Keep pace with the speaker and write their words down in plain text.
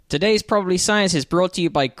Today's Probably Science is brought to you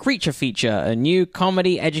by Creature Feature, a new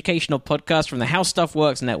comedy educational podcast from the How Stuff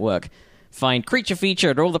Works network. Find Creature Feature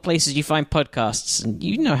at all the places you find podcasts, and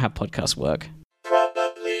you know how podcasts work.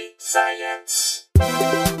 Probably Science.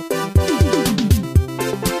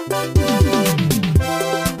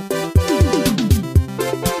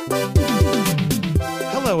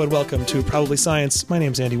 Hello and welcome to Probably Science. My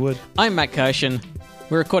name's Andy Wood. I'm Matt Kirshen.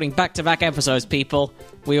 We're recording back-to-back episodes, people.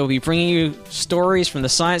 We will be bringing you stories from the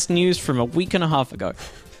science news from a week and a half ago.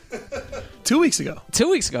 2 weeks ago.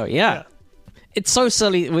 2 weeks ago, yeah. It's so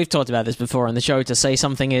silly. We've talked about this before on the show, to say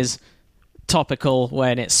something is topical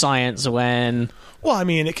when it's science, when... Well, I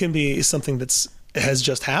mean, it can be something has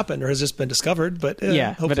just happened or has just been discovered, but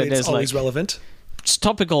hopefully it's always relevant. It's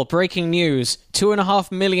topical, breaking news.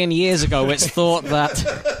 2.5 million years ago, it's thought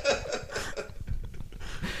that...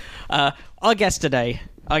 Our guest today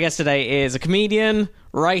is a comedian,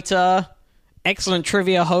 writer, excellent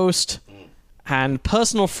trivia host, and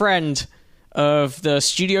personal friend of the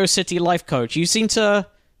Studio City life coach. You seem to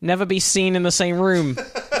never be seen in the same room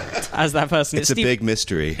as that person. It's a big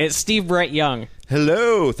mystery. It's Steve Brett Young.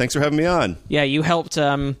 Hello, thanks for having me on. Yeah, you helped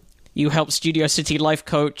Studio City life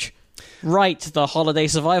coach write the Holiday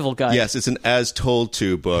Survival Guide. Yes, it's an As Told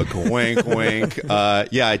To book. Wink, wink.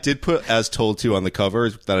 Yeah, I did put As Told To on the cover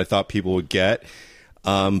that I thought people would get.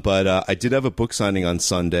 But I did have a book signing on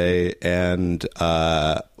Sunday, and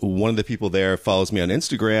one of the people there follows me on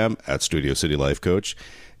Instagram at Studio City Life Coach,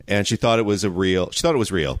 and she thought it was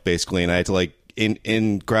real, basically, and I had to, like,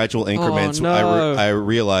 in gradual increments, Oh, no. I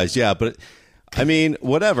realized, yeah, but I mean,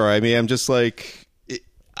 whatever. I mean, I'm just like,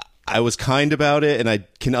 I was kind about it, and I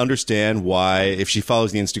can understand why, if she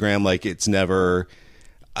follows the Instagram, like, it's never...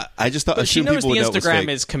 I just thought... But she knows the Instagram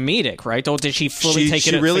is is comedic, right? Or did she fully take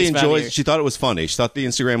it at really face enjoys... value? She thought it was funny. She thought the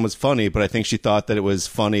Instagram was funny, but I think she thought that it was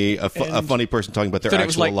funny, a funny person talking about their That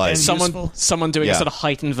actual it was like life. someone doing Yeah. a sort of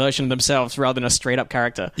heightened version of themselves rather than a straight-up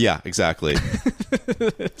character. Yeah, exactly.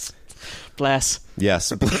 Bless.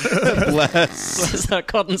 Yes. Bless. Bless her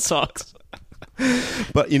cotton socks.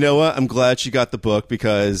 But you know what? I'm glad she got the book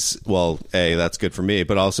because, well, A, that's good for me,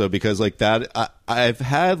 but also because, like, that I've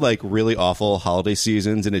had, like, really awful holiday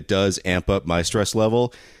seasons, and it does amp up my stress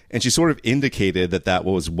level. And she sort of indicated that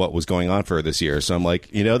was what was going on for her this year. So I'm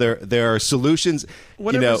like, you know, there are solutions.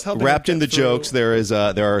 Whatever's helping wrapped her in the get through. jokes,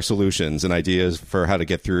 there are solutions and ideas for how to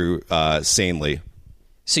get through sanely.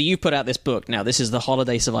 So you put out this book. Now, this is the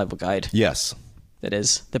Holiday Survival Guide. Yes. That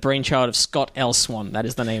is the brainchild of Scott L. Swan. That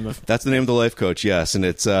is the name of... That's the name of the life coach, yes. And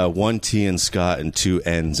it's 1 T in Scott and 2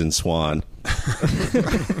 N's in Swan.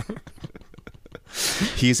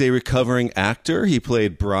 He's a recovering actor. He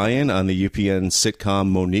played Brian on the UPN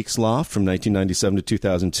sitcom Monique's Loft from 1997 to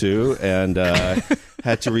 2002 and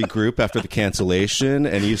had to regroup after the cancellation.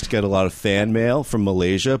 And he used to get a lot of fan mail from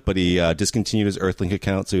Malaysia, but he discontinued his Earthlink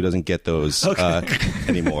account, so he doesn't get those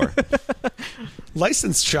anymore.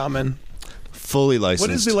 Licensed shaman. Fully licensed.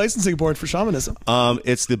 What is the licensing board for shamanism?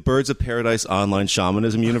 It's the Birds of Paradise Online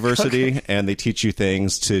Shamanism University, and they teach you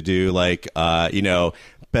things to do, like,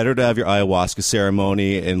 better to have your ayahuasca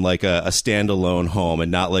ceremony in, like, a standalone home and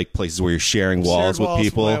not, like, places where you're sharing walls with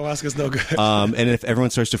people. Ayahuasca's no good. And if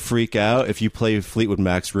everyone starts to freak out, if you play Fleetwood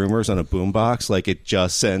Mac's Rumors on a boombox, like, it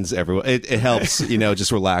just sends everyone... It helps,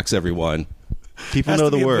 just relax everyone. People know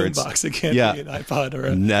the words. Boombox. It can't be an iPod or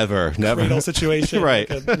a never cradle situation. Right.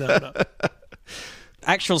 No.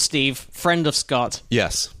 Actual Steve, friend of Scott.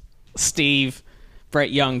 Yes. Steve Brett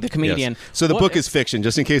Young, the comedian. Yes. So the book is fiction,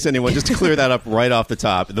 just in case anyone, just to clear that up right off the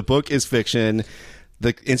top. The book is fiction.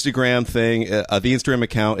 The Instagram thing, the Instagram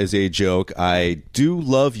account is a joke. I do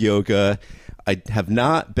love yoga. I have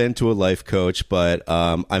not been to a life coach, but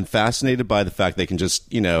I'm fascinated by the fact they can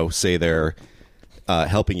just, say they're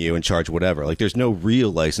helping you and charge whatever. Like, there's no real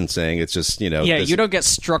licensing. It's just, Yeah, you don't get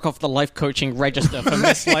struck off the life coaching register for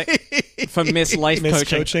miss life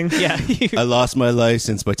coaching. Yeah. I lost my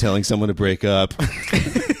license by telling someone to break up.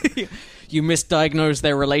 You misdiagnosed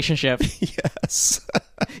their relationship. Yes.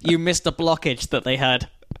 You missed a blockage that they had.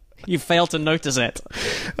 You failed to notice it.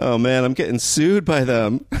 Oh, man, I'm getting sued by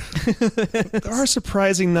them. There are a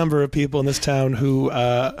surprising number of people in this town who...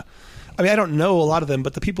 I don't know a lot of them,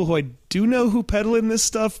 but the people who I do know who peddle in this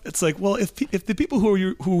stuff, it's like, well, if the people who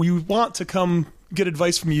you want to come get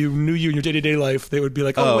advice from you knew you in your day-to-day life, they would be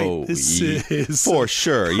like, wait, this is... For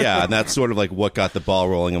sure, yeah. And that's sort of like what got the ball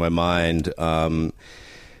rolling in my mind.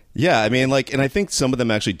 Yeah, I mean, like, and I think some of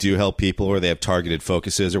them actually do help people, or they have targeted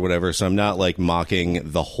focuses or whatever. So I'm not like mocking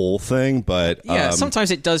the whole thing, but Yeah,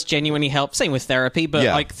 sometimes it does genuinely help. Same with therapy, but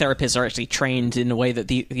Yeah. like therapists are actually trained in a way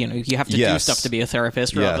that you have to do Yes. stuff to be a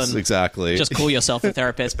therapist rather yes, than exactly. just call yourself a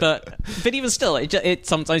therapist. But even still, it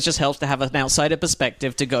sometimes just helps to have an outsider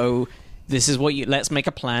perspective to go, this is what let's make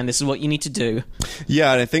a plan, this is what you need to do.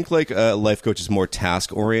 Yeah, and I think like a life coach is more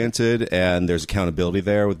task oriented, and there's accountability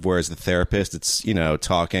there. Whereas the therapist, it's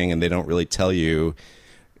talking, and they don't really tell you,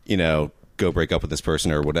 go break up with this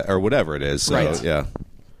person or whatever it is. So, Right. Yeah.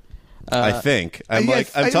 I think I'm yeah,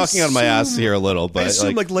 I'm I talking on my ass assume- here a little, I but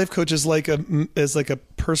assume like life coach is like a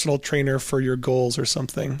personal trainer for your goals or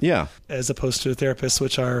something. yeah. As opposed to a therapist,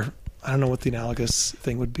 which are, I don't know what the analogous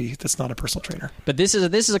thing would be. That's not a personal trainer. But this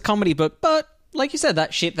is a comedy book, but like you said,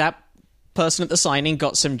 that person at the signing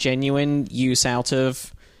got some genuine use out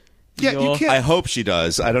of Yeah, your... you can't. I hope she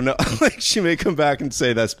does. I don't know. Like, she may come back and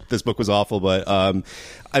say this book was awful, but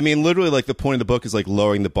I mean, literally, like, the point of the book is like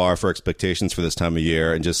lowering the bar for expectations for this time of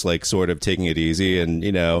year, and just like sort of taking it easy, and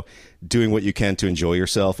doing what you can to enjoy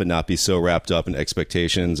yourself and not be so wrapped up in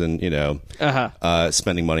expectations, and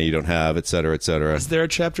spending money you don't have, et cetera, et cetera. Is there a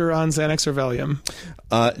chapter on Xanax or Valium?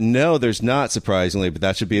 No, there's not, surprisingly, but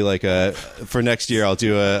that should be like for next year. I'll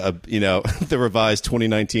do a the revised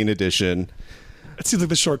 2019 edition. It seems like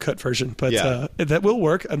the shortcut version, but Yeah. that will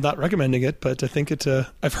work. I'm not recommending it, but I think it.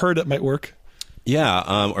 I've heard it might work.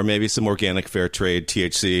 Yeah, or maybe some organic fair trade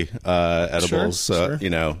THC edibles. Sure.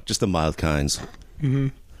 Just the mild kinds. Yeah,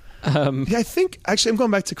 I think actually I'm going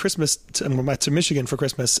back to Christmas. I'm going back to Michigan for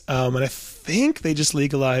Christmas, and I think they just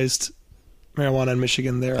legalized marijuana in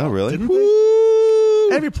Michigan there. Oh, really? Didn't Woo!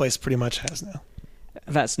 they? Every place pretty much has now.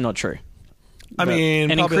 That's not true. I mean,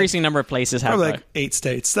 an probably increasing number of places have probably though. like 8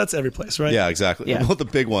 states. That's every place, right? Yeah, exactly. Yeah. Well, the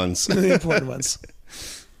big ones. The important ones.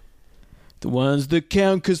 The ones that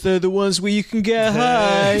count because they're the ones where you can get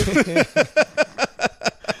high.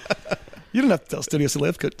 You don't have to tell Studio City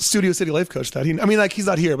Life Coach that. He's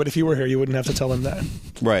not here, but if he were here, you wouldn't have to tell him that.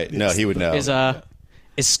 Right. No, he would know.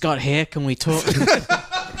 Is Scott here? Can we talk?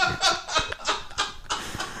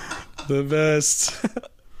 The best.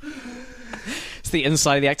 It's the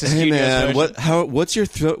inside of the Actors Hey Studios man, version. what's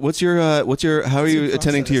your how are you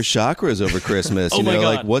attending to your chakras over Christmas? Oh my God.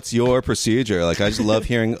 Like, what's your procedure? Like, I just love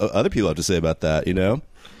hearing other people have to say about that.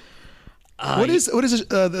 What is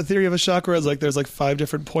the theory of a chakra? Is like there's like 5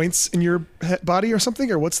 different points in your body or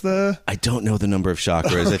something, or what's the? I don't know the number of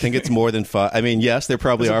chakras. I think it's more than 5. I mean, yes, there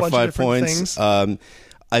probably There's a are bunch of 5 different points. things.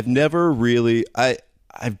 I've never really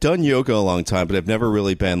I've done yoga a long time, but I've never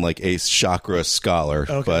really been like a chakra scholar.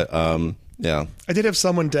 Okay. But yeah. I did have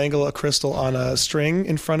someone dangle a crystal on a string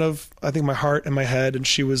in front of, I think, my heart and my head, and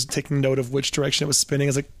she was taking note of which direction it was spinning. I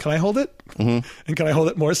was like, "Can I hold it? Mm-hmm. And can I hold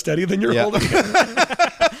it more steady than you're Yeah. holding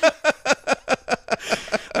it?"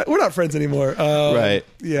 We're not friends anymore. Right.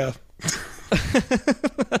 Yeah.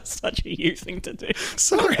 That's such a you thing to do.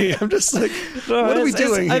 Sorry, I'm just like, what are we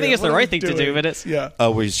doing? I think here? it's the What are right we thing to doing? do, but it's Yeah.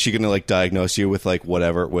 Was she going to like diagnose you with like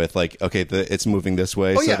whatever, with like, okay, it's moving this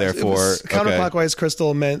way, so Oh, yeah. therefore, it was okay. counterclockwise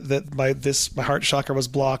crystal meant that my heart chakra was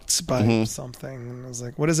blocked by something. And I was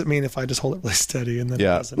like, what does it mean if I just hold it really steady and then it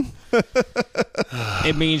Yeah. doesn't?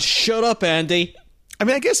 it means shut up, Andy. I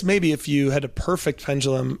mean, I guess maybe if you had a perfect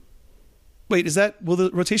pendulum. Wait, will the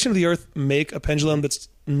rotation of the Earth make a pendulum that's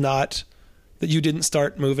not, that you didn't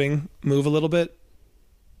start move a little bit?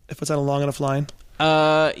 If it's on a long enough line?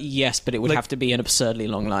 Yes, but it would Like- have to be an absurdly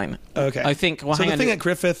long line. Okay. I think. Well, so hang the on. thing at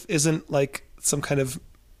Griffith isn't like some kind of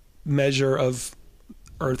measure of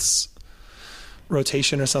Earth's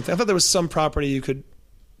rotation or something. I thought there was some property you could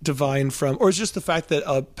divine from, or it's just the fact that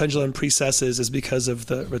a pendulum precesses is because of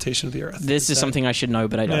the rotation of the Earth. This is that- something I should know,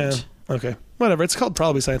 but I Yeah. don't. Okay. Whatever. It's called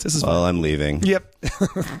probably science. This is fine. Well, I'm leaving. Yep.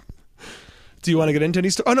 Do you want to get into any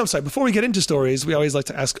stories? Oh, no, I'm sorry. Before we get into stories, we always like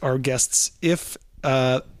to ask our guests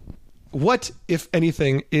what, if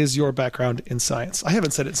anything, is your background in science? I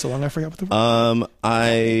haven't said it in so long. I forgot what the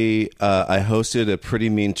I hosted a pretty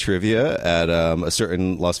mean trivia at a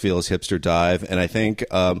certain Los Feliz hipster dive, and I think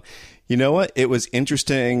you know what? It was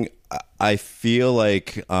interesting. I feel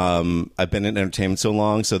like I've been in entertainment so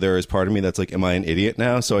long, so there is part of me that's like, am I an idiot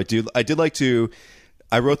now? So I did like to.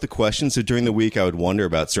 I wrote the questions, so during the week I would wonder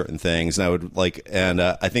about certain things, and I would like, and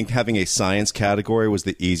I think having a science category was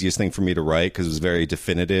the easiest thing for me to write because it was very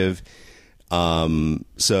definitive.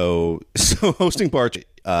 So hosting Barch,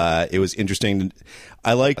 it was interesting.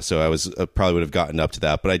 So I was probably would have gotten up to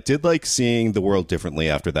that, but I did like seeing the world differently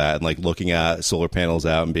after that, and like looking at solar panels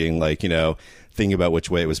out and being like, thinking about which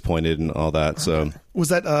way it was pointed and all that. So was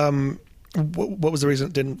that what was the reason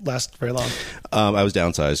it didn't last very long? I was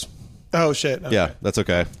downsized. Oh shit. Okay. Yeah, that's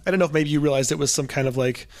okay. I don't know if maybe you realized it was some kind of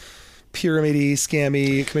like pyramid-y,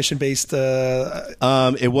 scammy, commission-based.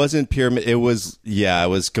 It wasn't pyramid. It was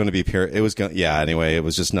going to be pyramid. It was going. Yeah. Anyway, it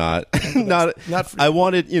was just not not. I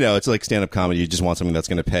wanted, it's like stand-up comedy. You just want something that's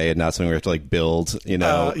going to pay, and not something where you have to like build,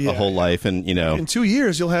 a whole life, and in 2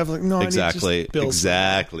 years you'll have like no exactly, I need to just build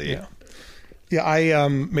exactly. Yeah. I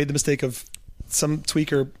made the mistake of some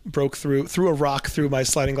tweaker broke through a rock through my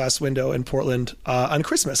sliding glass window in Portland on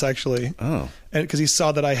Christmas actually. Oh, and because he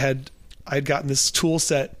saw that I had gotten this tool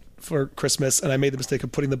set for Christmas, and I made the mistake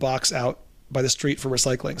of putting the box out by the street for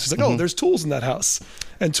recycling. So he's like, "Oh, there's tools in that house,"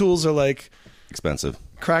 and tools are like expensive.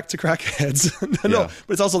 Crack to crackheads. No,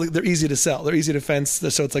 but it's also like, they're easy to sell. They're easy to fence.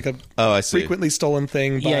 So it's like a I see. frequently stolen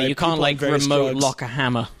thing. By Yeah, you can't people on like various remote drugs. lock a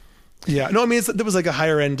hammer. Yeah, no, I mean there was like a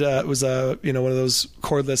higher end. It was one of those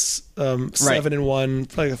cordless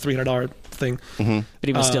 7-in-1, like a $300 thing. But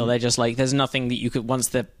even still, they're just like, there's nothing that you could, once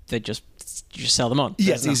they just sell them on.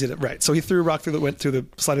 Yeah, it's easy to, right. So he threw a rock through the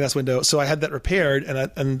sliding glass window. So I had that repaired,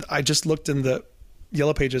 and I just looked in the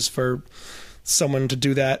Yellow Pages for someone to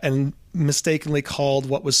do that, and mistakenly called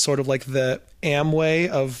what was sort of like the Amway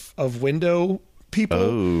of window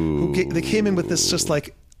people. They came in with this just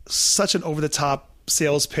like such an over the top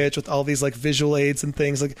sales pitch with all these like visual aids and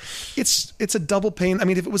things. Like it's a double pane. I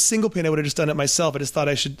mean, if it was single pane, I would have just done it myself. I just thought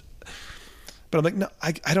I should. But I'm like, no,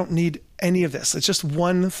 I don't need any of this. It's just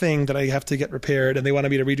one thing that I have to get repaired, and they wanted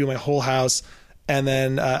me to redo my whole house. And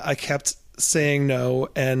then I kept saying no.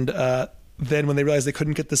 And then when they realized they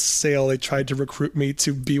couldn't get the sale, they tried to recruit me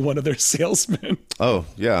to be one of their salesmen. Oh,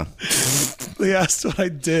 yeah. They asked what I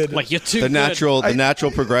did. Like, you're too The good.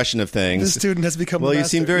 natural progression of things. This student has become. Well, a you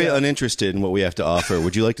master. seem very Yeah. uninterested in what we have to offer.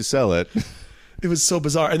 Would you like to sell it? It was so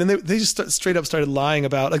bizarre. And then they just straight up started lying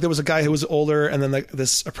about, like, there was a guy who was older, and then like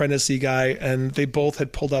this apprentice-y guy, and they both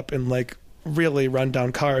had pulled up in like really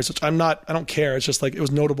rundown cars, which I don't care. It's just like, it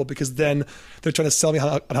was notable because then they're trying to sell me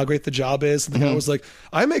how great the job is. And the guy was like,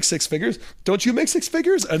 I make 6 figures. Don't you make 6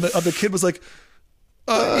 figures? And the other kid was like,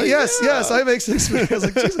 yes, I make 6 figures. I was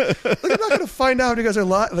like, Jesus, like, I'm not going to find out you guys are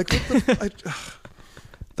lying. Like,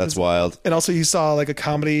 That's wild. and also he saw like a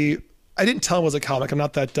comedy. I didn't tell him it was a comic. I'm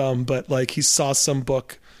not that dumb, but like he saw some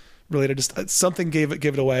book related, just something gave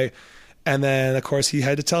it away. And then, of course, he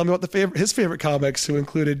had to tell me about his favorite comics, who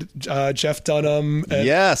included Jeff Dunham. And,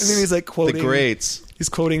 Yes, and then he's like quoting the greats. He's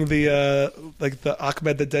quoting the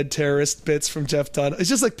Ahmed the Dead Terrorist bits from Jeff Dunham. It's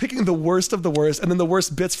just like picking the worst of the worst, and then the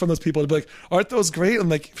worst bits from those people to be like, "Aren't those great?" I'm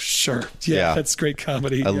like, "Sure, yeah. That's great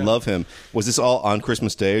comedy." I love him. Was this all on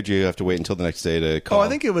Christmas Day, or do you have to wait until the next day to call? Oh, I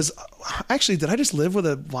think it was. Actually, did I just live with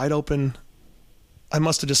a wide open? I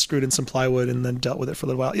must have just screwed in some plywood and then dealt with it for a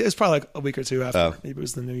little while. Yeah, it was probably like a week or two after. Oh. Maybe it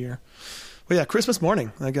was the New Year. But yeah, Christmas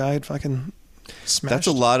morning, that guy had fucking smashed. That's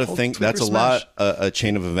a lot of whole things. tweaker That's a smash. lot a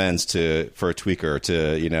chain of events for a tweaker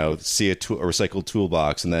to see a recycled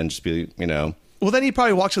toolbox and then just be Well, then he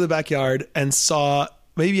probably walked to the backyard and saw.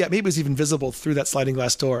 Maybe it was even visible through that sliding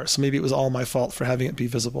glass door. So maybe it was all my fault for having it be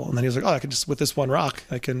visible. And then he was like, "Oh, I can just, with this one rock,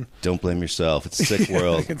 I can." Don't blame yourself. It's a sick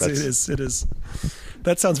world. I can see it is.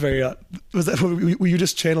 That sounds very. Were you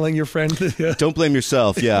just channeling your friend? Yeah. Don't blame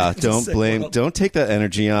yourself. Yeah, It's a don't sick blame. world. Don't take that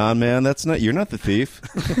energy on, man. That's not. You're not the thief.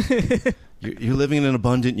 You're living in an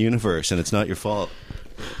abundant universe, and it's not your fault.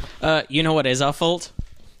 You know what is our fault?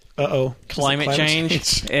 Uh-oh. Climate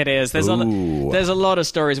change. It is. There's Ooh. a lot of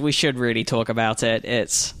stories. We should really talk about it.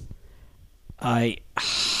 It's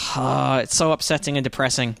so upsetting and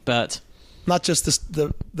depressing, but Not just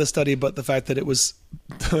the study, but the fact that it was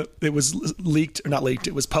leaked, or not leaked.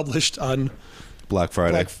 It was published on Black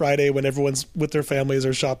Friday. Black Friday when everyone's with their families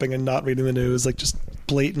or shopping and not reading the news, like just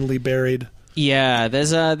blatantly buried. yeah,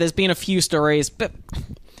 there's been a few stories, but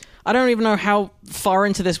I don't even know how far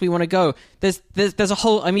into this we want to go. There's a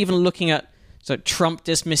whole. I'm even looking at. So Trump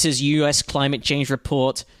dismisses U.S. climate change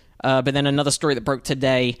report, but then another story that broke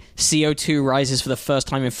today: CO2 rises for the first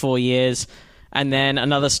time in 4 years, and then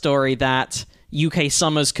another story that UK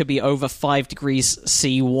summers could be over 5 degrees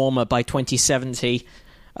C warmer by 2070,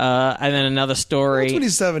 and then another story.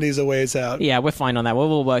 2070 is a ways out. Yeah, we're fine on that.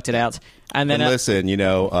 We'll worked it out. And then And listen,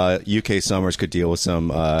 UK summers could deal with some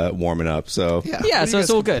warming up. So yeah, What do so you it's guys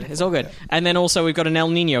all complain good. It's all good. And then also we've got an El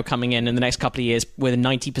Nino coming in the next couple of years with a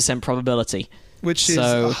 90% probability. Which is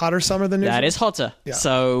So a hotter summer than usual. that is hotter. Yeah.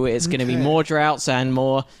 So it's going to be Okay. more droughts and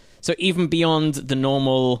more. So even beyond the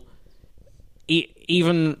normal,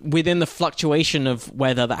 even within the fluctuation of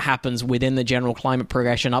weather that happens within the general climate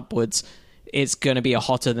progression upwards, it's going to be a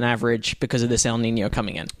hotter than average because of this El Nino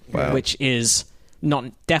coming in, Wow. which is Not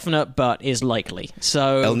definite, but is likely.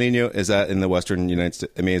 So El Nino, is that in the western United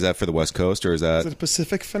States? I mean, is that for the West Coast or is that? Is it a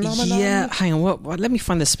Pacific phenomenon? yeah, hang on. What? Let me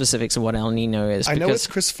find the specifics of what El Nino is. I know because- it's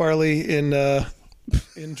Chris Farley in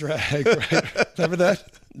drag, right? Remember that?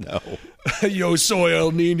 No. Yo soy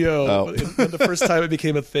El Nino. Oh. The first time it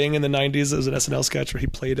became a thing in the 90s, it was an SNL sketch where he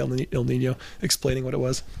played El Nino, explaining what it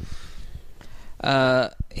was.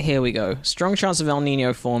 Here we go. Strong chance of El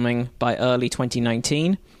Nino forming by early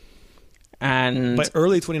 2019. And By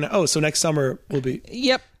early 29. Oh, so next summer will be.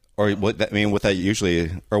 yep. Or what that what that usually,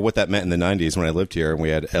 or what that meant in the 90s when I lived here and we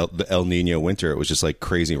had the El Nino winter. It was just like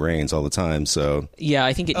crazy rains all the time. So Yeah,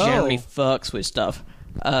 I think it generally fucks with stuff.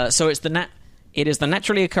 So it is the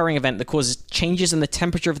naturally occurring event that causes changes in the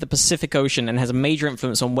temperature of the Pacific Ocean and has a major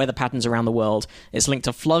influence on weather patterns around the world. It's linked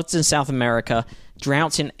to floods in South America,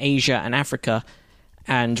 droughts in Asia and Africa,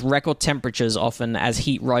 and record temperatures often as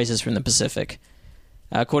heat rises from the Pacific.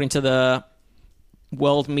 According to the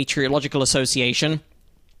World Meteorological Association,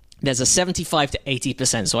 there's a 75 to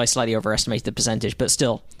 80%, so I slightly overestimated the percentage, but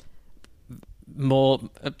still more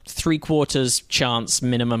 3/4 chance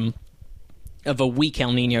minimum of a weak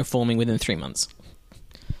El Nino forming within 3 months.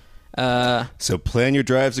 so plan your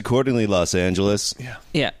drives accordingly, Los Angeles.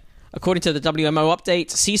 Yeah. According to the WMO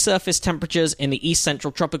update, sea surface temperatures in the east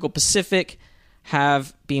central tropical Pacific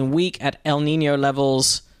have been weak at El Nino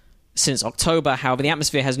levels since October. However, the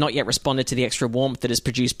atmosphere has not yet responded to the extra warmth that is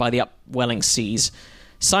produced by the upwelling seas.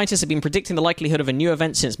 Scientists have been predicting the likelihood of a new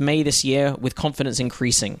event since May this year, with confidence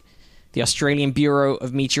increasing. The Australian Bureau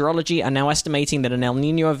of Meteorology are now estimating that an El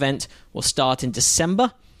Nino event will start in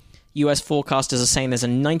December. US forecasters are saying there's a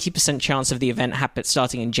 90% chance of the event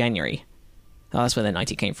starting in January. Oh, that's where the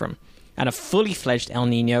 90 came from. And a fully fledged El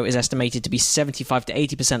Nino is estimated to be 75 to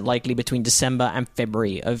 80% likely between December and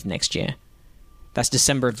February of next year. That's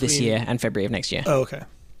December of this year and February of next year. Oh, okay.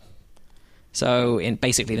 So in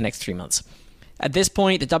basically the next 3 months. At this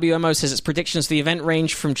point, the WMO says its predictions for the event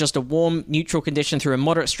range from just a warm, neutral condition through a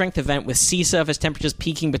moderate strength event with sea surface temperatures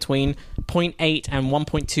peaking between 0.8 and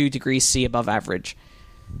 1.2 degrees C above average.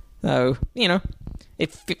 So,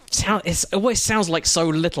 it always sounds like so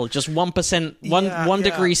little, just 1%, one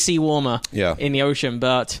degree C warmer in the ocean,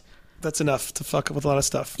 but That's enough to fuck up with a lot of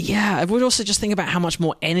stuff. yeah, I would also just think about how much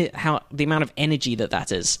more the amount of energy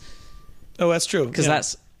that is, Oh, that's true. because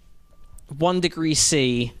that's 1 degree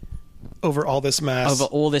C over all this mass. over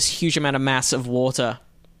all this huge amount of mass of water.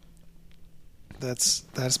 That's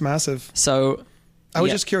massive. So I was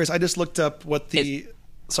yeah. just curious. I just looked up what the.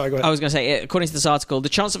 Sorry, go ahead. I was going to say, according to this article, the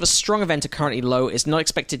chance of a strong event are currently low. It's not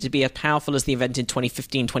expected to be as powerful as the event in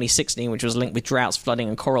 2015-2016, which was linked with droughts, flooding,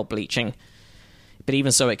 and coral bleaching. But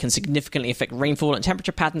even so, it can significantly affect rainfall and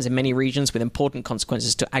temperature patterns in many regions, with important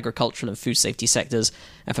consequences to agricultural and food safety sectors,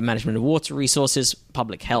 and for management of water resources,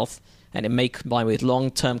 public health, and it may combine with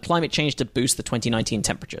long-term climate change to boost the 2019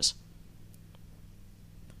 temperatures.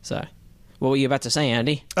 So, what were you about to say,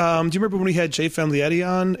 Andy? Do you remember when we had Jay Famlietti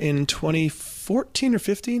on in 2014 or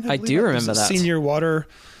 15? I do remember that. Senior water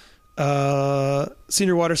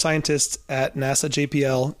scientist at NASA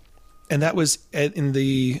JPL, and that was in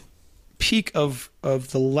the peak of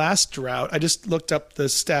the last drought. I just looked up the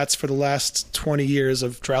stats for the last 20 years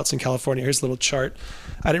of droughts in California. Here's a little chart.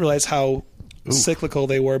 I didn't realize how cyclical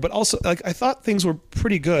they were, but also I thought things were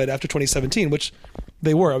pretty good after 2017, which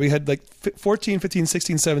they were. We had 14, 15,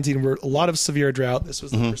 16, 17 were a lot of severe drought. This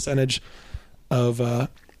was the percentage of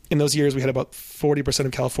in those years we had about 40%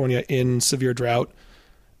 of California in severe drought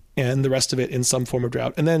and the rest of it in some form of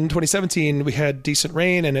drought. And then 2017 we had decent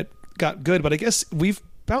rain and it got good, but I guess we've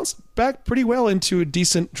bounced back pretty well into a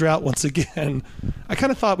decent drought once again. I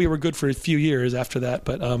kind of thought we were good for a few years after that,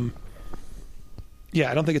 but yeah,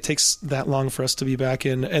 I don't think it takes that long for us to be back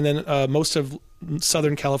in. And then most of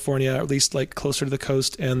Southern California, or at least closer to the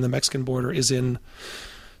coast and the Mexican border, is in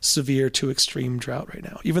severe to extreme drought right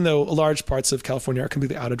now, even though large parts of California are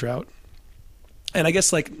completely out of drought. And I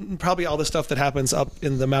guess probably all the stuff that happens up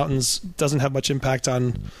in the mountains doesn't have much impact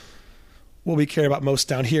on what we care about most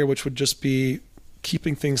down here, which would just be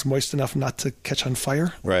keeping things moist enough not to catch on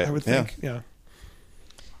fire. Right. I would think. Yeah.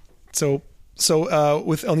 So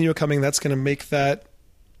with El Nino coming, that's going to make that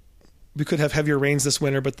we could have heavier rains this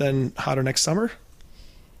winter, but then hotter next summer.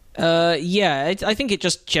 Yeah, I think it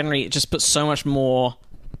just generally puts so much more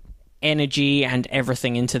energy and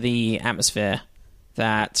everything into the atmosphere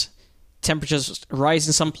that temperatures rise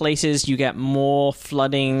in some places. You get more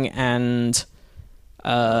flooding and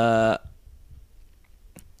God,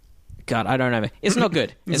 I don't know. It's not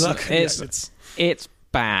good. It's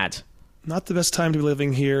bad. Not the best time to be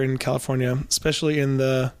living here in California, especially in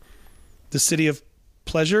the city of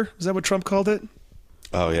pleasure. Is that what Trump called it?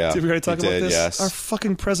 Oh, yeah. Did we already talk We about did, this? yes. Our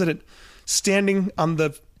fucking president standing on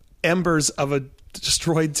the embers of a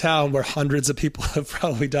destroyed town where hundreds of people have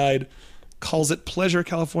probably died calls it Pleasure,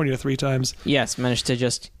 California 3 times. Yes, managed to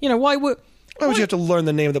just... why would you have to learn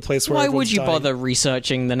the name of the place where Why everyone's would you dying? bother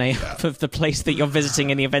researching the name of the place that you're visiting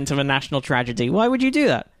in the event of a national tragedy? Why would you do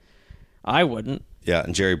that? I wouldn't. Yeah,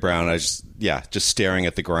 and Jerry Brown, just staring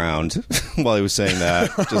at the ground while he was saying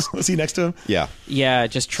that. Just Was he next to him? yeah. Yeah,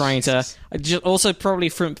 just trying to. Also, probably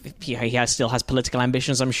from he still has political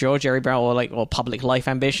ambitions. I'm sure Jerry Brown, or public life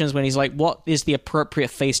ambitions. When he's like, what is the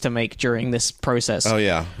appropriate face to make during this process? Oh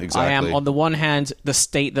yeah, exactly. I am, on the one hand, the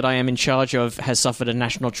state that I am in charge of has suffered a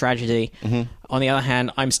national tragedy. Mm-hmm. On the other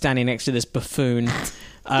hand, I'm standing next to this buffoon.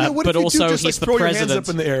 What But if you also, do just, he's the throw president. your hands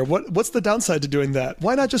up in the air? What's the downside to doing that?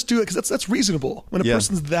 Why not just do it? Because that's reasonable. When a Yeah.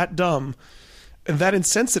 person's that dumb and that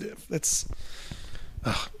insensitive, that's...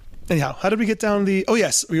 Anyhow, how did we get down the... Oh,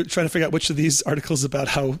 yes, we were trying to figure out which of these articles about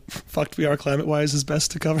how fucked we are climate-wise is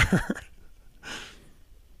best to cover.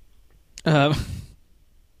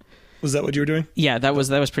 Was that what you were doing? Yeah, that was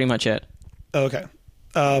pretty much it. Oh, okay.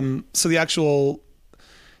 So the actual...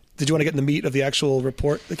 Did you want to get in the meat of the actual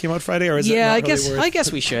report that came out Friday, or is it Yeah, not I really guess worth- I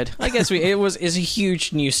guess we should. It's a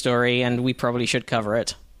huge news story, and we probably should cover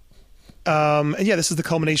it. And yeah, this is the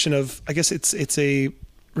culmination of... I guess it's a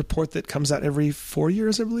report that comes out every 4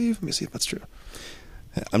 years, I believe. Let me see if that's true.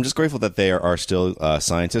 I'm just grateful that there are still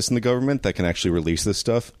scientists in the government that can actually release this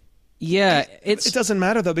stuff. Yeah, It doesn't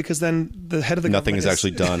matter though, because then the head of the Nothing government is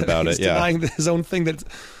actually done about he's it, yeah. denying his own thing that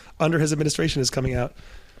under his administration is coming out.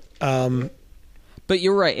 But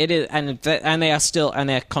you're right. It is, and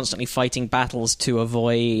they're constantly fighting battles to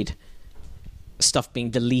avoid stuff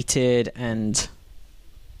being deleted and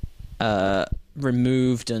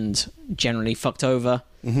removed and generally fucked over.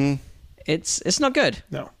 Mm-hmm. It's not good.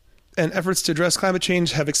 No. And efforts to address climate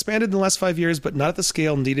change have expanded in the last 5 years, but not at the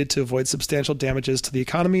scale needed to avoid substantial damages to the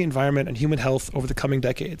economy, environment, and human health over the coming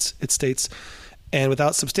decades, it states. And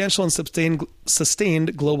without substantial and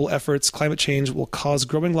sustained global efforts, climate change will cause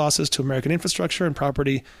growing losses to American infrastructure and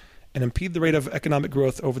property and impede the rate of economic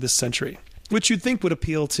growth over this century. Which you'd think would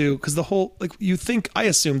appeal to, because I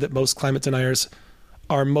assume that most climate deniers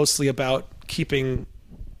are mostly about keeping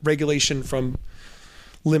regulation from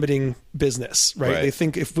limiting business, right? They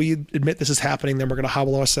think if we admit this is happening, then we're going to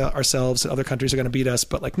hobble ourselves and other countries are going to beat us.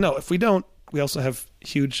 But no, if we don't, we also have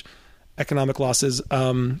huge economic losses.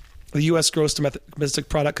 The U.S. gross domestic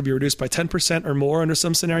product could be reduced by 10% or more under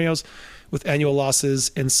some scenarios, with annual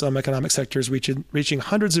losses in some economic sectors reaching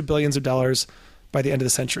hundreds of billions of dollars by the end of the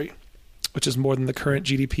century, which is more than the current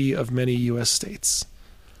GDP of many U.S. states.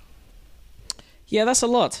 Yeah, that's a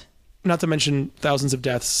lot. Not to mention thousands of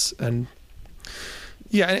deaths. And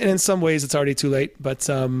in some ways it's already too late, but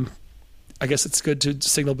I guess it's good to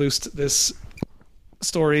signal boost this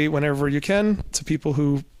story whenever you can to people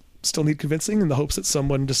who still need convincing, in the hopes that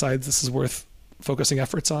someone decides this is worth focusing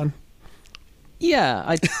efforts on.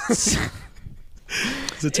 Yeah, Is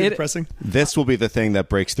it too depressing? This will be the thing that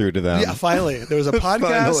breaks through to them. Yeah, finally. There was a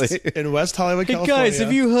podcast Finally. in West Hollywood, Hey California. guys,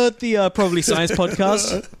 have you heard the Probably Science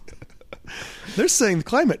podcast? They're saying the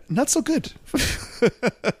climate, not so good.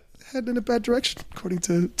 Heading in a bad direction, according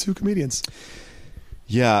to 2 comedians.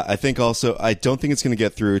 Yeah, I think also, I don't think it's going to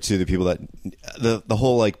get through to the people that the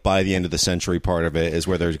whole by the end of the century part of it is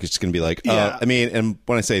where they're just going to be like, Yeah. I mean, and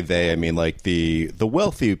when I say they, I mean the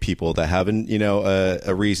wealthy people that haven't,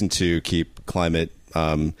 a reason to keep climate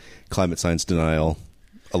science denial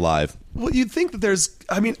alive. Well, you'd think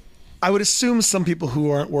that I would assume some people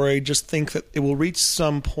who aren't worried just think that it will reach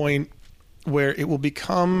some point where it will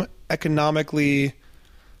become economically...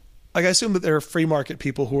 I assume that there are free market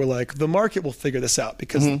people who are like, the market will figure this out,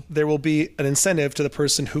 because there will be an incentive to the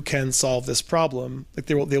person who can solve this problem.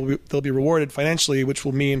 They'll be rewarded financially, which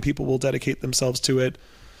will mean people will dedicate themselves to it.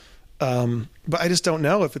 But I just don't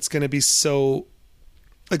know if it's going to be so...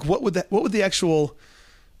 what would the actual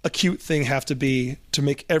acute thing have to be to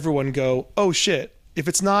make everyone go, oh shit, if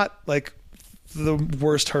it's not the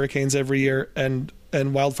worst hurricanes every year and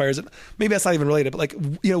wildfires, maybe that's not even related, but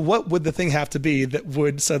what would the thing have to be that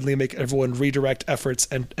would suddenly make everyone redirect efforts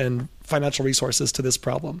and financial resources to this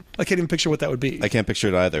problem? I can't even picture what that would be. I can't picture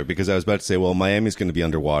it either, because I was about to say, well, Miami's going to be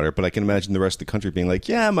underwater, but I can imagine the rest of the country being like,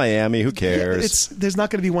 yeah, Miami, who cares? There's not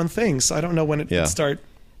going to be one thing, so I don't know when it would start.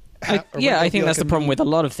 I think that's the problem with a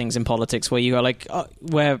lot of things in politics, where you are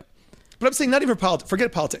But I'm saying not even politics.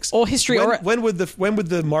 Forget politics or history. When would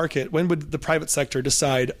the market, when would the private sector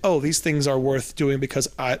decide, oh, these things are worth doing because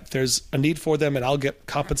there's a need for them and I'll get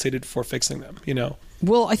compensated for fixing them?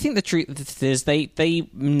 Well, I think the truth is they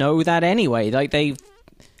know that anyway.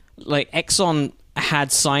 Exxon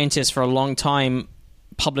had scientists for a long time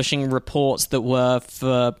publishing reports that were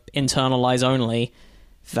for internal eyes only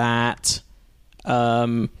that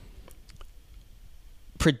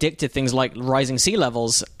predicted things like rising sea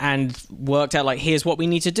levels and worked out, like, here's what we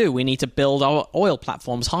need to do. We need to build our oil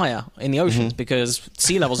platforms higher in the oceans because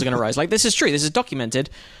sea levels are going to rise. Like, this is true. This is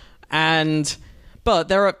documented. But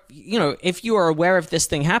there are, if you are aware of this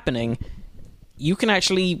thing happening, you can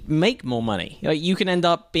actually make more money. You can end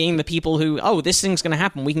up being the people who, this thing's going to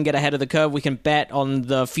happen. We can get ahead of the curve. We can bet on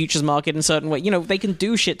the futures market in a certain way. They can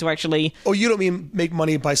do shit to actually... Oh, you don't mean make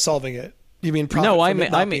money by solving it. You mean profit from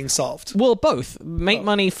it not being solved? Well, both. Make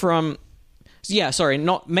money from...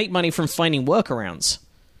 not make money from finding workarounds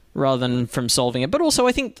rather than from solving it. But also,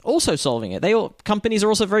 I think, solving it. Companies are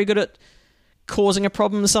also very good at causing a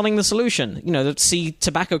problem and selling the solution. See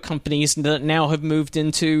tobacco companies that now have moved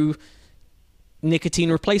into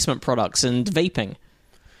nicotine replacement products and vaping.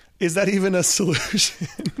 Is that even a solution?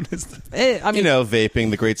 Vaping,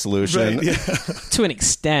 the great solution. Right, yeah. To an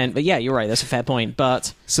extent, but yeah, you're right. That's a fair point.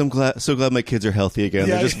 But So glad my kids are healthy again.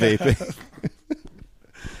 They're just vaping.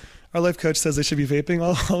 Our life coach says they should be vaping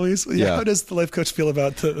always. Yeah. How does the life coach feel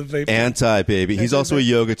about the vaping? Anti-baby. He's also a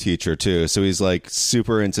yoga teacher, too. So he's, like,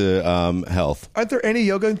 super into health. Aren't there any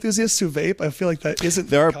yoga enthusiasts who vape? I feel like that isn't...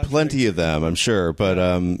 There are plenty of them, I'm sure. But,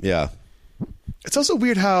 yeah. It's also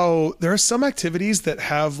weird how there are some activities that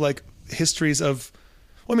have, like, histories of...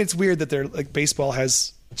 Well, I mean, it's weird that they're, like, baseball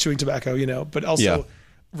has chewing tobacco, but also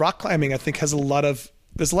rock climbing, I think, has a lot of...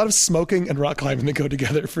 There's a lot of smoking and rock climbing that go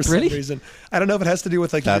together for some reason. I don't know if it has to do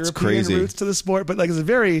with, like, That's European crazy. roots to the sport, but, like, it's a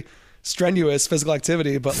very strenuous physical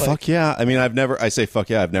activity. But like, fuck yeah! I mean, I've never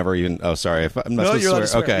even. Oh, sorry, I'm not supposed to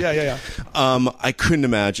swear. Okay, yeah. I couldn't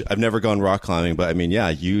imagine. I've never gone rock climbing, but I mean, yeah,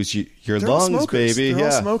 use your lungs, smokers. baby. They're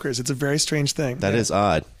all smokers. It's a very strange thing. That is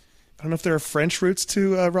odd. I don't know if there are French roots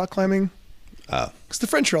to rock climbing. Because the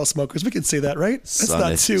French are all smokers. We can say that, right? That's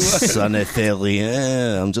not too...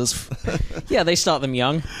 I'm just... Yeah, they start them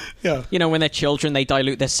young. Yeah. When they're children, they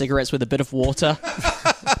dilute their cigarettes with a bit of water.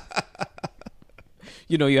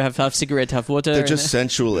 You have cigarette, have water. They're just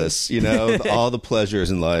sensualists, all the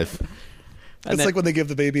pleasures in life. It's like when they give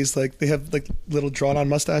the babies, like, they have, like, little drawn-on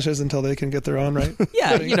mustaches until they can get their own, right?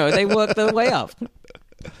 Yeah, they work their way up.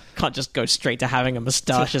 Can't just go straight to having a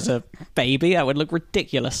mustache as a baby. That would look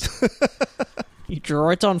ridiculous. You draw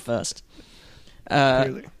it on first.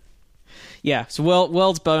 Really? Yeah, so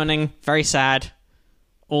world's burning. Very sad.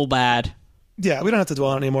 All bad. Yeah, we don't have to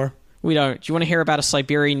dwell on it anymore. We don't. Do you want to hear about a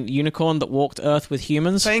Siberian unicorn that walked Earth with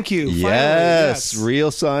humans? Thank you. Finally, yes,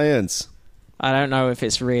 real science. I don't know if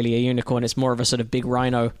it's really a unicorn. It's more of a sort of big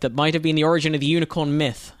rhino that might have been the origin of the unicorn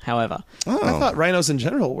myth, however. Oh. I thought rhinos in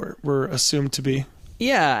general were assumed to be...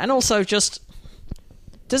 Yeah, and also just...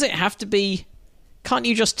 Does it have to be... Can't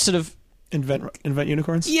you just sort of... Invent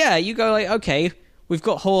unicorns? Yeah, you go like, okay, we've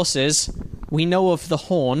got horses. We know of the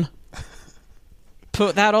horn.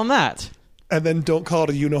 Put that on that. And then don't call it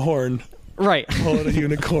a unihorn. Right. Call it a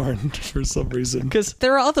unicorn for some reason. Because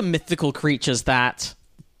there are other mythical creatures that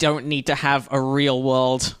don't need to have a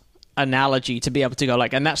real-world analogy to be able to go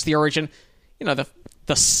like, and that's the origin. The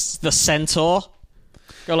centaur...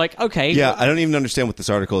 Go like, okay. Yeah, I don't even understand what this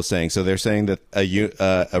article is saying. So they're saying that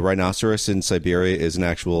a rhinoceros in Siberia is an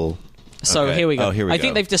actual... So okay. Here we go. Oh, here we I go.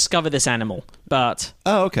 think they've discovered this animal, but...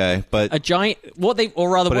 Oh, okay. But a giant... But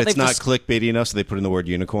it's not clickbaity enough, so they put in the word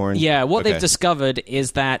unicorn? Yeah, what they've discovered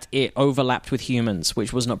is that it overlapped with humans,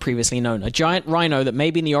 which was not previously known. A giant rhino that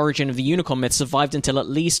may be in the origin of the unicorn myth survived until at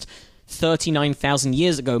least 39,000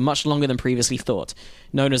 years ago, much longer than previously thought.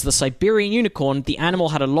 Known as the Siberian unicorn, the animal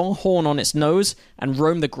had a long horn on its nose and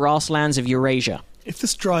roamed the grasslands of Eurasia. If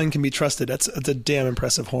this drawing can be trusted, it's a damn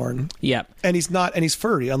impressive horn. Yeah. And he's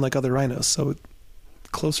furry, unlike other rhinos, so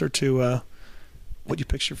closer to what you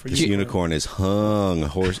picture for this unicorn is hung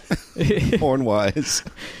horn-wise.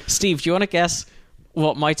 Steve, do you want to guess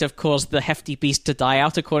what might have caused the hefty beast to die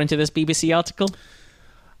out, according to this BBC article?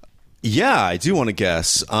 Yeah, I do want to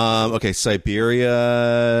guess. Okay,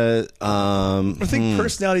 Siberia. I think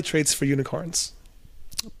personality traits for unicorns.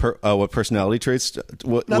 What personality traits?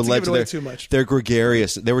 What Not to led give it away too much. They're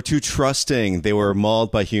gregarious. They were too trusting. They were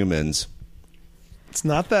mauled by humans. It's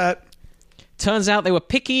not that. Turns out they were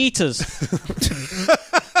picky eaters.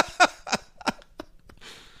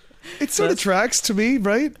 It sort of tracks to me,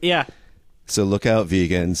 right? Yeah. So look out,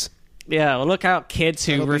 vegans. Yeah, well, look out, kids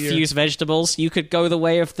who refuse vegetables. You could go the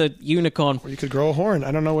way of the unicorn. Or you could grow a horn.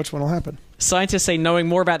 I don't know which one will happen. Scientists say knowing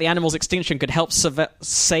more about the animal's extinction could help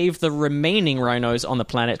save the remaining rhinos on the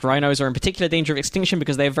planet. Rhinos are in particular danger of extinction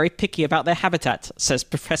because they are very picky about their habitat, says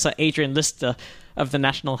Professor Adrian Lister of the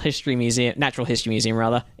Natural History Museum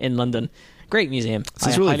in London. Great museum. This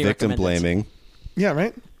is really victim blaming. Yeah,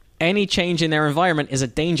 right? Any change in their environment is a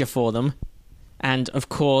danger for them. And, of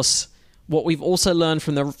course, what we've also learned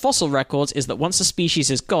from the fossil records is that once a species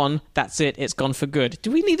is gone, that's it. It's gone for good.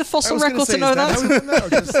 Do we need the fossil record to know that? How we learn that? Or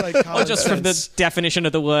just, like, Or just from the definition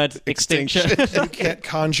of the word extinction. You can't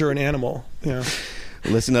conjure an animal. Yeah.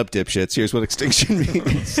 Listen up, dipshits. Here's what extinction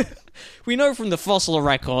means. We know from the fossil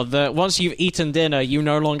record that once you've eaten dinner, you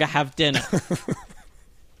no longer have dinner.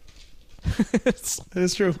 It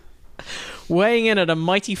is true. Weighing in at a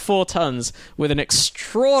mighty 4 tons, with an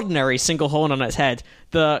extraordinary single horn on its head,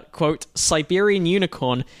 the, quote, Siberian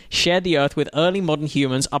unicorn shared the Earth with early modern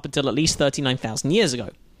humans up until at least 39,000 years ago.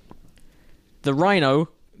 The rhino,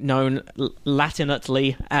 known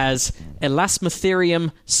Latinately as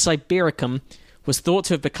Elasmotherium sibericum, was thought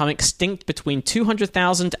to have become extinct between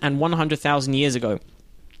 200,000 and 100,000 years ago.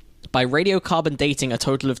 By radiocarbon dating a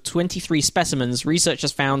total of 23 specimens,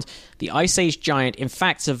 researchers found the Ice Age giant in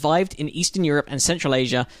fact survived in Eastern Europe and Central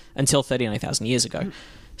Asia until 39,000 years ago.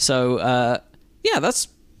 So, yeah, that's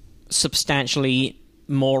substantially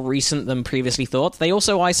more recent than previously thought. They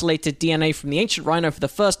also isolated DNA from the ancient rhino for the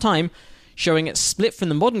first time, showing it split from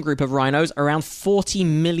the modern group of rhinos around 40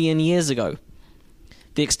 million years ago.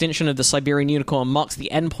 The extinction of the Siberian unicorn marks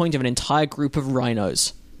the end point of an entire group of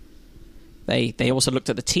rhinos. They also looked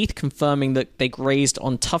at the teeth, confirming that they grazed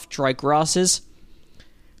on tough, dry grasses.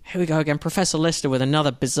 Here we go again. Professor Lister with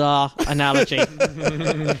another bizarre analogy.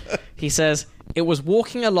 He says, it was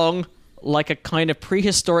walking along like a kind of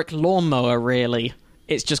prehistoric lawnmower, really.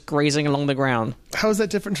 It's just grazing along the ground. How is that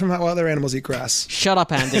different from how other animals eat grass? Shut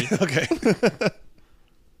up, Andy. Okay.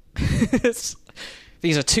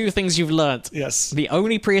 These are two things you've learnt. Yes. The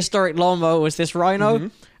only prehistoric lawnmower was this rhino,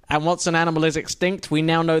 and once an animal is extinct, we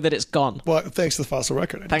now know that it's gone. Well, thanks to the fossil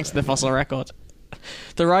record. Thanks to the fossil record.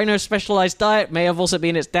 The rhino's specialized diet may have also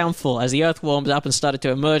been its downfall. As the Earth warmed up and started to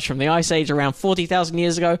emerge from the Ice Age around 40,000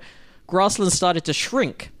 years ago, grasslands started to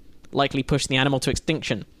shrink, likely pushing the animal to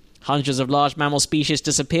extinction. Hundreds of large mammal species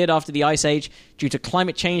disappeared after the Ice Age due to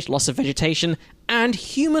climate change, loss of vegetation, and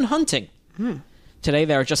human hunting. Today,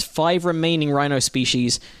 there are just 5 remaining rhino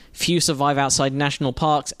species. Few survive outside national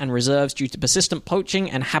parks and reserves due to persistent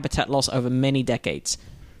poaching and habitat loss over many decades.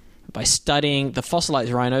 By studying the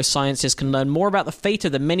fossilized rhino, scientists can learn more about the fate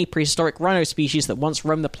of the many prehistoric rhino species that once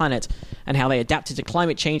roamed the planet and how they adapted to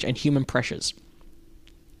climate change and human pressures.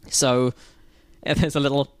 So, there's a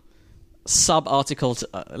little sub-article,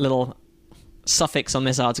 a little suffix on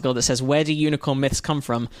this article that says, where do unicorn myths come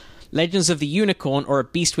from? Legends of the unicorn, or a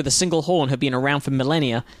beast with a single horn, have been around for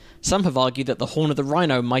millennia. Some have argued that the horn of the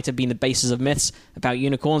rhino might have been the basis of myths about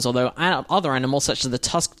unicorns, although other animals, such as the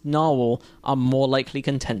tusked narwhal, are more likely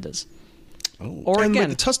contenders. Oh. Or And again,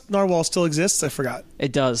 the tusked narwhal still exists? I forgot.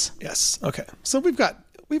 it does. Yes. Okay. So we've got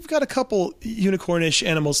a couple unicornish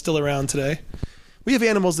animals still around today. We have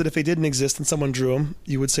animals that if they didn't exist and someone drew them,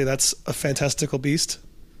 you would say that's a fantastical beast.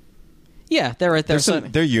 Yeah, there are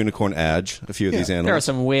They're unicorn adge, a few of these animals. there are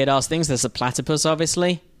some weird-ass things. There's a platypus,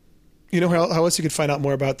 obviously. You know how else you could find out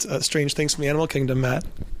more about strange things from the animal kingdom, Matt?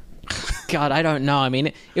 God, I don't know. I mean,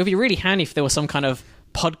 it would be really handy if there was some kind of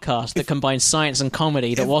podcast that combined science and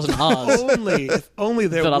comedy that wasn't ours. If only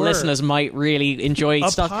there that were. our listeners might really enjoy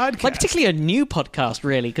stuff. podcast. Like, particularly a new podcast,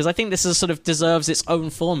 really, because I think this is sort of deserves its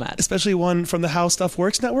own format. Especially one from the How Stuff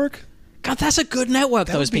Works network. God, that's a good network,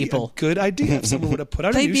 That those would be people. a good idea if someone would have put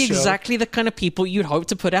out a They'd new be show exactly the kind of people you'd hope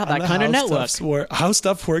to put out on that the kind of How network. How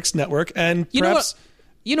Stuff Works network, and You know perhaps what?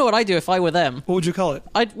 You know what I'd do if I were them? what would you call it?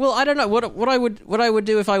 I don't know what I would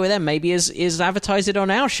do if I were them. Maybe is advertise it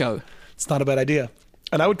on our show. It's not a bad idea.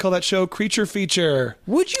 And I would call that show Creature Feature.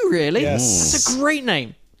 Would you really? Yes. That's a great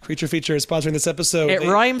name. Creature Feature is sponsoring this episode. It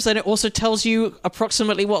rhymes and it also tells you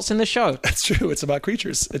approximately what's in the show. That's true. It's about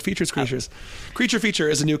creatures. It features creatures. Creature Feature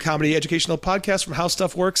is a new comedy educational podcast from How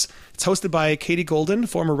Stuff Works. It's hosted by Katie Golden,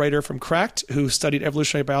 former writer from Cracked, who studied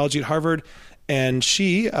evolutionary biology at Harvard, and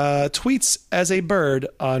she tweets as a bird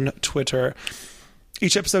on Twitter.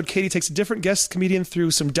 Each episode, Katie takes a different guest comedian through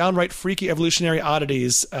some downright freaky evolutionary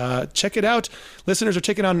oddities. Check it out. Listeners are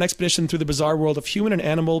taking on an expedition through the bizarre world of human and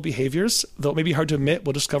animal behaviors. Though it may be hard to admit,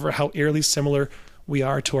 we'll discover how eerily similar we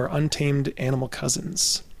are to our untamed animal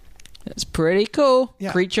cousins. It's pretty cool.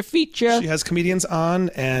 Yeah. Creature Feature. She has comedians on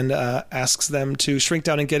and asks them to shrink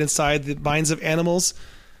down and get inside the minds of animals,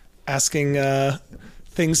 asking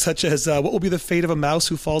things such as what will be the fate of a mouse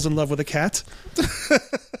who falls in love with a cat,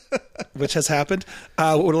 which has happened.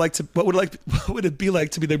 What would it be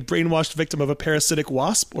like to be the brainwashed victim of a parasitic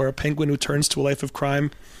wasp or a penguin who turns to a life of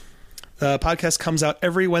crime? The podcast comes out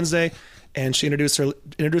every Wednesday, and she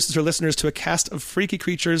introduces her listeners to a cast of freaky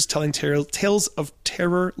creatures telling tales of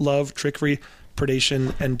terror, love, trickery,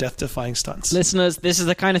 predation, and death-defying stunts. Listeners, this is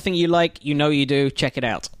the kind of thing you like. You know you do. Check it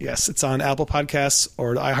out. Yes, it's on Apple Podcasts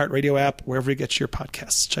or the iHeartRadio app, wherever you get your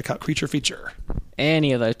podcasts. Check out Creature Feature.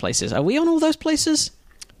 Any of those places. Are we on all those places?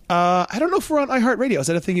 I don't know if we're on iHeartRadio. Is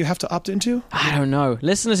that a thing you have to opt into? I don't know.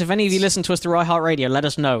 Listeners, if any of you listen to us through iHeartRadio, let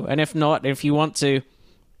us know. And if not, if you want to,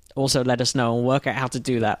 also let us know and work out how to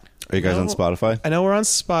do that. Are you guys on Spotify? I know we're on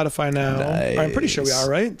Spotify now. Nice. I'm pretty sure we are,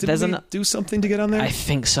 right? Did we do something to get on there? I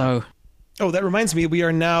think so. Oh, that reminds me. We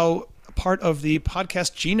are now part of the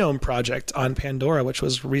Podcast Genome Project on Pandora, which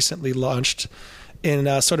was recently launched in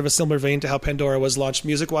sort of a similar vein to how Pandora was launched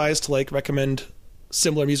music-wise to like recommend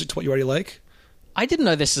similar music to what you already like. I didn't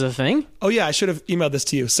know this is a thing. Oh, yeah, I should have emailed this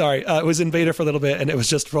to you. Sorry. It was in beta for a little bit, and it was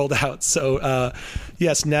just rolled out. So,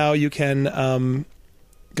 yes, now you can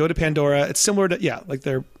go to Pandora. It's similar to, like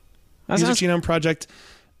their Music Genome Project.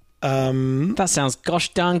 That sounds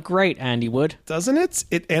gosh darn great, Andy Wood. Doesn't it?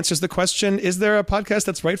 It answers the question, is there a podcast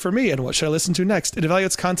that's right for me, and what should I listen to next? It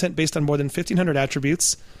evaluates content based on more than 1,500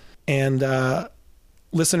 attributes, and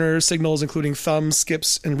listener signals including thumbs,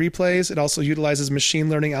 skips, and replays. It also utilizes machine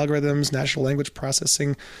learning algorithms, natural language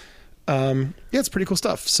processing. It's pretty cool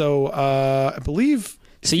stuff. So I believe...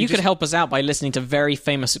 So you could help us out by listening to very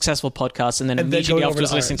famous, successful podcasts and then immediately go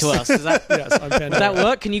afterwards over to listening to ours. us. Does that, Yes, on Pandora. does that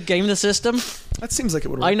work? Can you game the system? That seems like it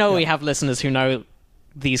would work. I know yeah. we have listeners who know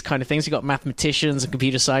these kind of things. You've got mathematicians and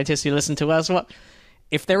computer scientists who listen to us. What?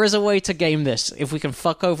 If there is a way to game this, if we can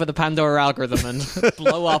fuck over the Pandora algorithm and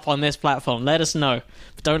blow up on this platform, let us know.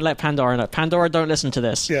 But don't let Pandora know. Pandora, don't listen to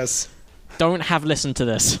this. Yes. Don't have listened to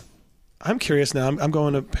this. I'm curious now. I'm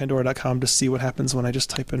going to Pandora.com to see what happens when I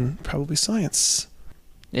just type in probably science.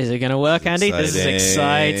 Is it going to work, Andy? This is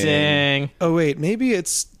exciting. Oh, wait. Maybe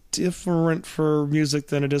it's different for music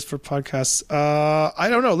than it is for podcasts. I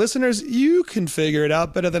don't know. Listeners, you can figure it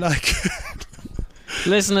out better than I can.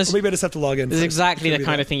 Listeners, Or maybe I just have to log in. this is first. exactly the Figure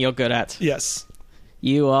kind it of thing you're good at. out. Yes.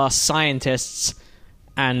 You are scientists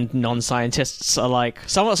and non-scientists alike.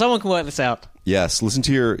 Someone can work this out. Yes. Listen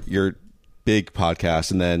to your big podcast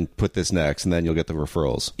and then put this next, and then you'll get the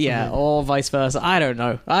referrals. Yeah, or vice versa. I don't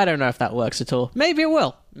know. I don't know if that works at all. Maybe it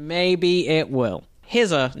will. Maybe it will.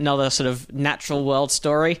 Here's another sort of natural world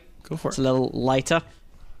story. Go for It's it. a little lighter.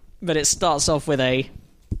 But it starts off with a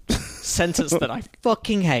sentence that I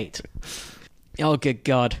fucking hate. Oh, good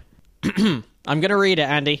God. I'm going to read it,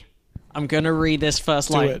 Andy. I'm going to read this first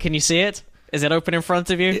line. it. Can you see it? Is it open in front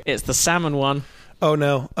of you? It's the salmon one. Oh,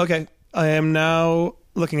 no. Okay. I am now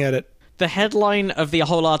looking at it. The headline of the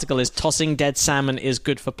whole article is "Tossing dead salmon is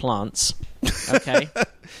good for plants." Okay.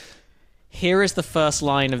 Here is the first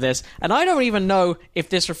line of this. And I don't even know if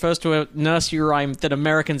this refers to a nursery rhyme that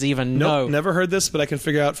Americans even know. Nope, never heard this, but I can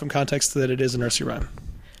figure out from context that it is a nursery rhyme.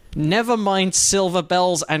 Never mind silver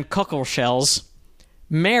bells and cockle shells.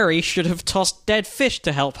 Mary should have tossed dead fish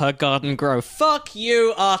to help her garden grow. Fuck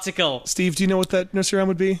you, article. Steve, do you know what that nursery rhyme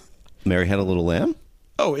would be? Mary had a little lamb?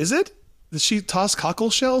 Oh, is it? Did she toss cockle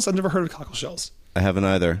shells? I've never heard of cockle shells. I haven't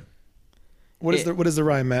either. What is the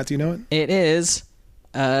rhyme, Matt? Do you know it? It is...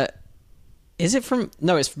 is it from...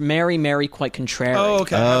 No, it's Mary, Mary, quite contrary. Oh,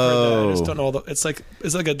 okay. I've heard that. I Oh. just don't know all the... It's like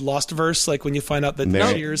a lost verse, like when you find out that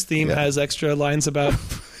Mary- Cheers theme Yeah. has extra lines about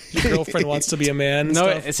your girlfriend wants to be a man and No,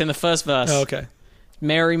 stuff. it's in the first verse. Oh, okay.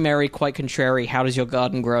 Mary, Mary, quite contrary, how does your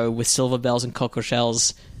garden grow with silver bells and cockle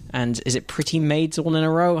shells? And is it pretty maids all in a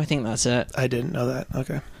row? I think that's it. I didn't know that.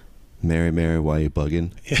 Okay. Mary, Mary, why you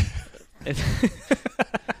bugging?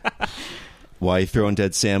 Why you throwing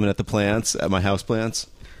dead salmon at the plants, at my house plants?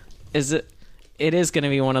 Is it? It is going to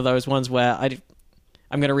be one of those ones where I'm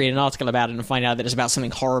going to read an article about it and find out that it's about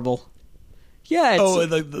something horrible. Yeah, it's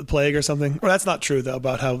the plague or something. Well, that's not true though.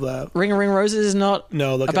 About how the Ring a Ring Roses is not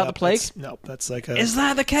no look it about up. the plague. That's like a Is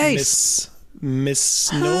that the case?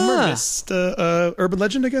 misnomer, Huh. urban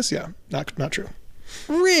legend, I guess. Yeah, not true.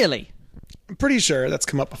 Really? I'm pretty sure that's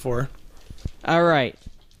come up before. All right.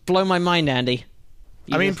 Blow my mind, Andy.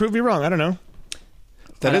 I mean, prove me wrong. I don't know.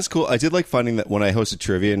 That is cool. I did like finding that when I hosted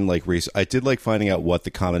trivia and like I did like finding out what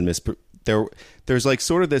the common there's like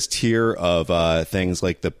sort of this tier of things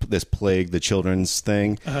like this plague, the children's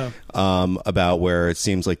thing, about where it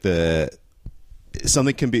seems like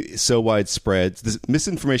something can be so widespread. This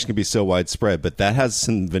misinformation can be so widespread, but that has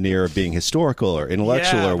some veneer of being historical or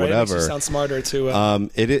intellectual or Right? It makes whatever. you sound smarter too.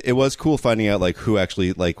 It was cool finding out like who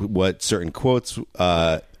actually like what certain quotes.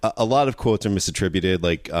 A lot of quotes are misattributed.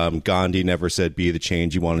 Like Gandhi never said "Be the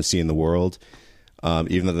change you want to see in the world,"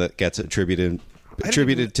 even though that gets attributed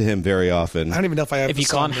to him very often. I don't even know if I have. If you the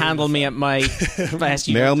song can't handle name. me at my best,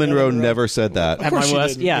 you Marilyn don't Monroe never said that. at my course she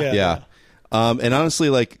worst. didn't. Yeah. Yeah. And honestly,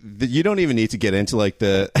 like you don't even need to get into like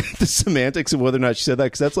the the semantics of whether or not she said that,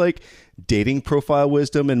 because that's like dating profile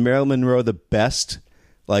wisdom. And Marilyn Monroe, the best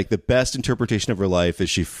interpretation of her life is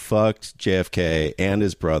she fucked JFK and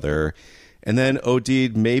his brother, and then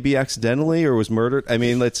OD'd maybe accidentally or was murdered. I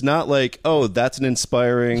mean, it's not like, oh, that's an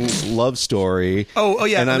inspiring love story. Oh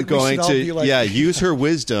yeah. And I'm going to use her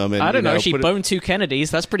wisdom. And I don't know. She put boned 2 Kennedys.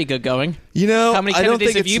 That's pretty good going. How many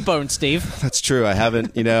Kennedys have you boned, Steve? That's true. I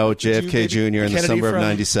haven't. JFK Jr. in the Kennedy summer of from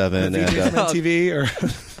 '97, and TV or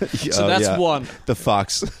So that's one. The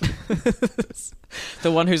Fox.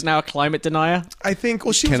 The one who's now a climate denier. I think.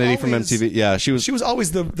 Well, she Kennedy was always, from MTV. Yeah, she was. She was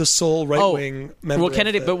always the sole right wing member. Well,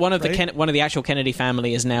 Kennedy, but one of right? one of the actual Kennedy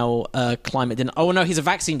family is now climate denier. Oh no, he's a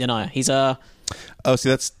vaccine denier. He's a. Oh, see,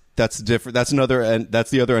 that's different. That's another end. That's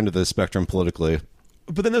the other end of the spectrum politically.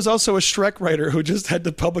 But then there's also a Shrek writer who just had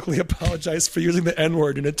to publicly apologize for using the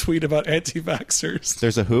N-word in a tweet about anti-vaxxers.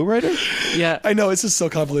 There's a who writer? Yeah, I know, it's just so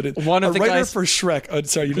convoluted. One of the writer guys for Shrek. Oh,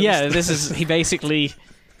 sorry, you yeah, this is he basically.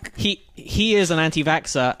 He is an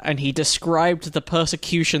anti-vaxxer, and he described the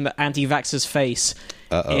persecution that anti-vaxxers face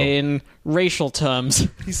in racial terms.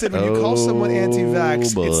 He said when you call someone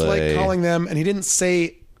anti-vax, boy. it's like calling them, and he didn't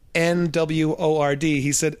say N-W-O-R-D.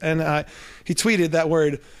 He said he tweeted that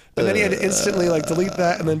word, and then he had to instantly delete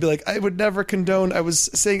that and then be like, I would never condone. I was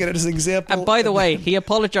saying it as an example. And by the way, he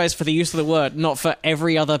apologized for the use of the word, not for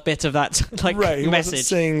every other bit of that right, he message. wasn't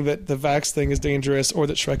saying that the vax thing is dangerous or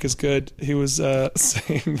that Shrek is good. He was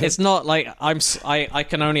saying that It's not like I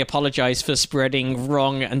can only apologize for spreading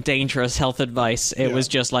wrong and dangerous health advice. It was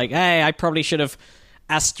just like, hey, I probably should have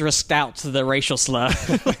asterisked out the racial slur.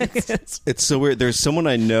 It's so weird. There's someone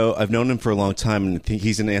I know. I've known him for a long time, and I think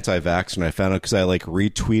he's an anti-vaxxer. And I found out because I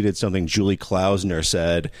retweeted something Julie Klausner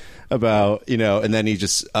said about and then he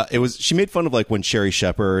just she made fun of when Sherry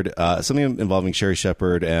Shepherd, something involving Sherry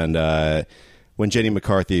Shepherd and when Jenny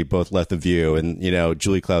McCarthy both left The View, and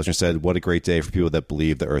Julie Klausner said, "What a great day for people that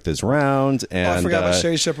believe the Earth is round." And I forgot what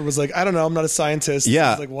Sherry Shepherd was like. I don't know. I'm not a scientist. Yeah.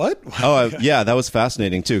 I was like, what? Oh, yeah, that was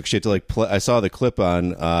fascinating too. 'Cause she had to play. I saw the clip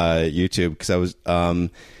on YouTube because I was.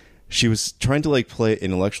 She was trying to play it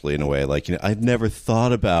intellectually in a way, I've never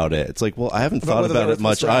thought about it. It's like, well, I haven't thought about it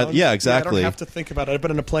much. Yeah, exactly. I don't have to think about it. I've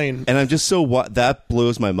been in a plane. And I'm just that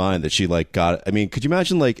blows my mind that she got it. I mean, could you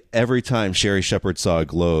imagine every time Sherry Shepherd saw a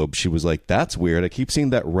globe, she was like, "That's weird. I keep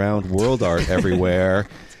seeing that round world art everywhere."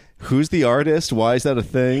 Who's the artist? Why is that a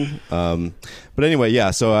thing? But anyway,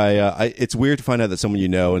 yeah. So it's weird to find out that someone you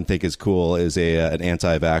know and think is cool is an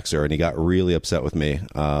anti-vaxxer, and he got really upset with me.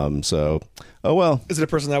 So, oh well. Is it a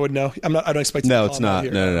person I would know? I don't expect. No, it's not.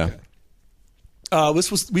 No. Okay.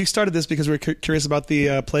 We started this because we were curious about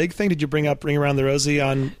the plague thing. Did you bring around the Rosie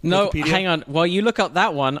on No, Wikipedia? hang on. While you look up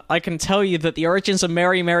that one, I can tell you that the origins of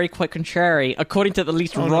Mary Mary Quite Contrary, according to at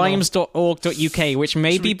least rhymes.org.uk, which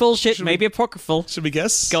may be bullshit, may be apocryphal. Should we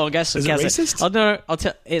guess? Go on, guess. Is guess it racist? Oh, no, I'll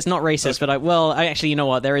tell. It's not racist, but I actually, you know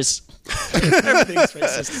what? There is. Everything's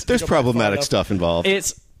racist. There's Go back problematic far enough. stuff involved.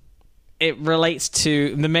 It relates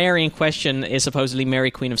to the Mary in question is supposedly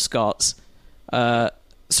Mary Queen of Scots.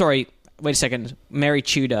 Sorry. Wait a second. Mary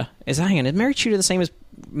Tudor. Is Mary Tudor the same as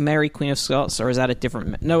Mary Queen of Scots, or is that a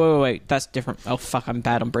different... No, wait. That's different. Oh, fuck. I'm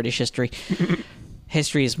bad on British history.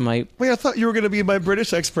 History is my... Wait, I thought you were going to be my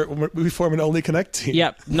British expert when we form an Only Connect team.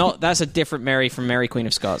 Yep. That's a different Mary from Mary Queen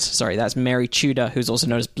of Scots. Sorry, that's Mary Tudor, who's also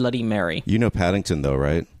known as Bloody Mary. You know Paddington, though,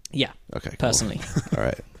 right? Yeah. Okay, cool. Personally. All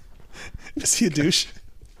right. Is he a douche?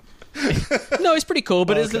 No, it's pretty cool,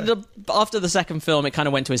 but after the second film, it kind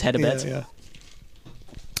of went to his head a bit. Yeah.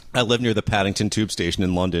 I lived near the Paddington Tube Station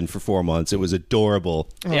in London for 4 months. It was adorable.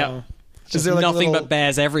 Yeah. Is there nothing but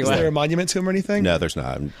bears everywhere. Is there a monument to him or anything? No, there's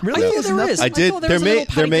not. Really? I thought there is. I did. thought there was a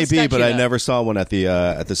There may little be, but Paddington I statue never saw one at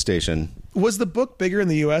the station. Was the book bigger in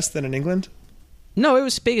the U.S. than in England? No, it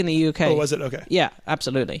was big in the UK. Oh, was it? Okay. Yeah,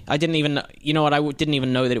 absolutely. I didn't even... You know what? I didn't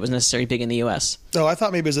even know that it was necessarily big in the US. Oh, I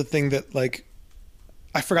thought maybe it was a thing that,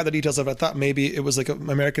 I forgot the details of it. I thought maybe it was an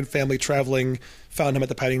American family traveling, found him at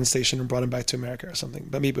the Paddington Station and brought him back to America or something.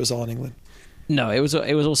 But maybe it was all in England. No, it was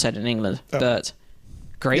all set in England. But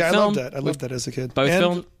great yeah, film. I loved that as a kid. Both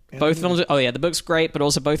films. Oh yeah, the book's great, but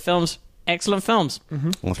also both films, excellent films.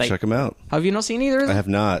 We'll have to check them out. Have you not seen either of them? I have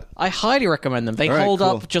not. I highly recommend them. They All right, hold cool.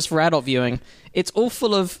 up just for adult viewing. It's all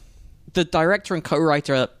full of... The director and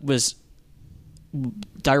co-writer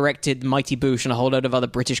directed Mighty Boosh and a whole load of other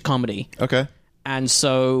British comedy. Okay. And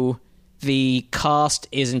so the cast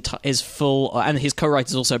is full, and his co-writer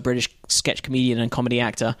is also a British sketch comedian and comedy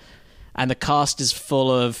actor, and the cast is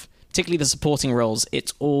full of, particularly the supporting roles,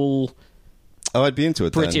 it's all I'd be into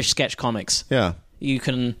it then. British sketch comics. Yeah. You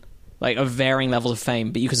can, of varying levels of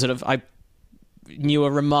fame, but you can sort of... knew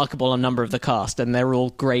a remarkable number of the cast, and they're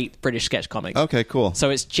all great British sketch comics. Okay, cool. So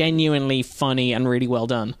it's genuinely funny and really well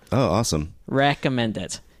done. Oh, awesome. Recommend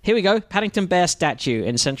it. Here we go. Paddington Bear statue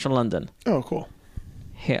in central London. Oh, cool.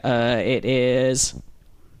 Here, it is...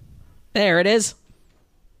 There it is.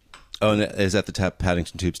 Oh, and is that the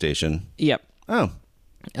Paddington Tube Station? Yep. Oh.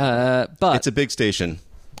 But It's a big station.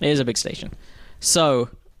 it is a big station. So,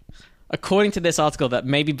 according to this article that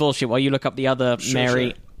may be bullshit while you look up the other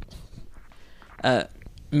Mary...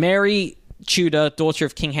 Mary Tudor, daughter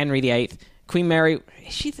of King Henry VIII. Queen Mary...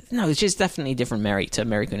 she's definitely a different Mary to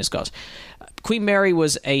Mary Queen of Scots. Queen Mary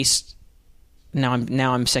was a... Now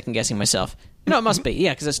I'm second-guessing myself. No, it must be.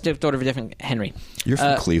 Yeah, because it's the daughter of a different Henry. You're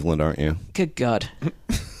from Cleveland, aren't you? Good God.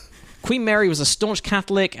 Queen Mary was a staunch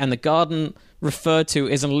Catholic, and the garden referred to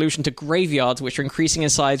is an allusion to graveyards, which are increasing in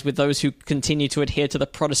size with those who continue to adhere to the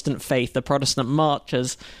Protestant faith, the Protestant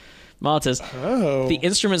martyrs. Oh. The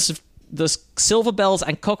instruments of the silver bells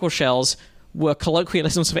and cockle shells were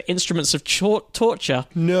colloquialisms for instruments of torture.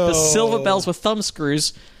 No. The silver bells were thumb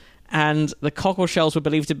screws, and the cockle shells were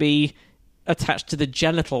believed to be attached to the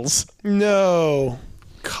genitals. No.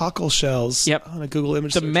 Cockle shells. Yep. On a Google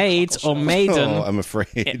image The search, maids cockle or shells. maiden, Oh, I'm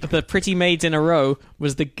afraid. the pretty maids in a row,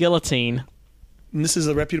 was the guillotine. And this is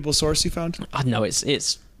a reputable source you found? Oh, no, it's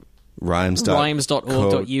Rhymes.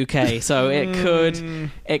 rhymes.org.uk, so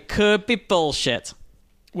it could be bullshit.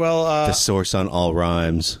 Well, The source on all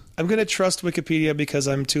rhymes. I'm going to trust Wikipedia because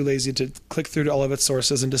I'm too lazy to click through to all of its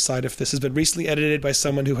sources and decide if this has been recently edited by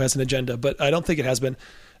someone who has an agenda, but I don't think it has been.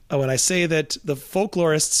 When I say that the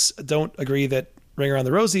folklorists don't agree that Ring Around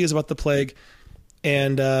the Rosie is about the plague,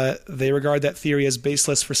 and they regard that theory as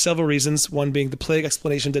baseless for several reasons, one being the plague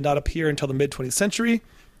explanation did not appear until the mid-20th century.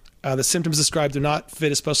 The symptoms described do not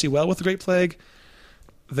fit especially well with the Great Plague.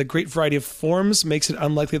 The great variety of forms makes it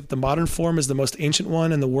unlikely that the modern form is the most ancient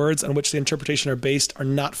one, and the words on which the interpretation are based are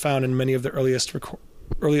not found in many of the earliest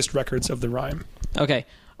records of the rhyme. Okay.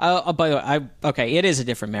 By the way, okay, it is a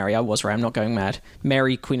different Mary. I was right. I'm not going mad.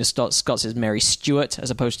 Mary, Queen of Scots, is Mary Stuart, as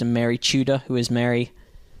opposed to Mary Tudor, who is Mary.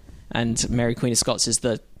 And Mary, Queen of Scots, is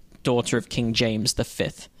the daughter of King James V.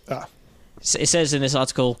 Ah. It says in this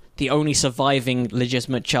article, the only surviving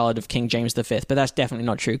legitimate child of King James V, but that's definitely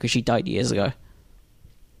not true because she died years ago.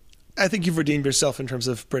 I think you've redeemed yourself in terms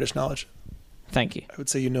of British knowledge. Thank you. I would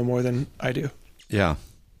say you know more than I do. Yeah.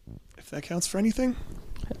 If that counts for anything.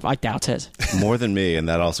 I doubt it. More than me, and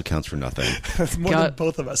that also counts for nothing. That's more than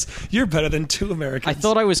both of us. You're better than two Americans. I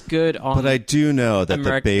thought I was good on... But I do know that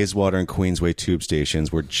Ameri- the Bayswater and Queensway tube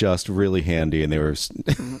stations were just really handy, and they were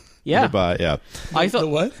Yeah. nearby. Yeah, I thought... The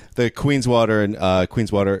what? the Queenswater and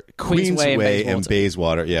Queensway and Bayswater.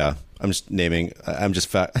 Bayswater. Yeah, I'm just naming. I'm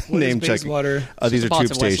just What name is checking. Bayswater? These are Parts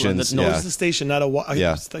tube of West stations. London. No, Yeah, it's the station, not a water. Yeah.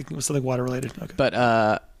 I was thinking it was something water related. Okay. But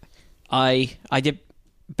I did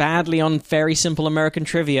badly on very simple American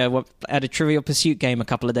trivia at a Trivial Pursuit game a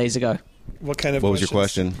couple of days ago. What was what was your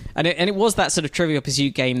question? And it was that sort of Trivial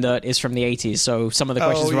Pursuit game that is from the 80s, so some of the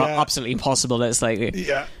questions were yeah. absolutely impossible. It's like,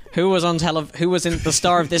 Yeah. who was in the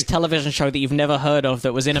star of this television show that you've never heard of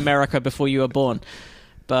that was in America before you were born?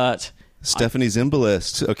 But Stephanie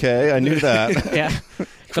Zimbalist. Okay, I knew that. yeah. But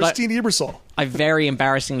Christine Ebersol. I very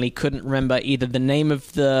embarrassingly couldn't remember either the name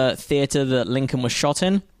of the theater that Lincoln was shot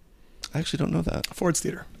in. I actually don't know that. Ford's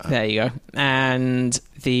Theater. There you go. And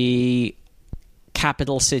the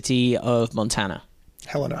capital city of Montana.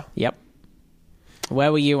 Helena. Yep.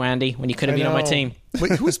 Where were you, Andy, when you could have been on my team?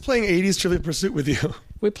 Wait, who was playing 80s Trivial Pursuit with you?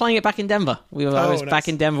 We were playing it back in Denver. I was nice. back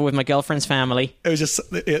in Denver with my girlfriend's family. It was just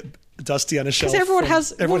Dusty on a shelf.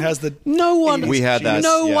 Because everyone has the. no one. We had that.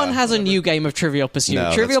 No yeah. one has a new game of Trivial Pursuit.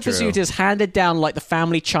 No, Trivial that's true. Pursuit is handed down like the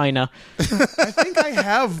family china. I think I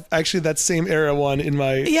have actually that same era one in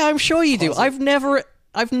my. Yeah, I'm sure you do. I've never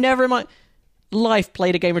in my life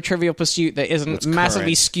played a game of Trivial Pursuit that isn't massively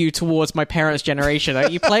current. skewed towards my parents'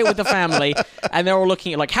 generation. You play it with the family, and they're all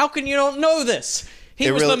looking at you like, how can you not know this? He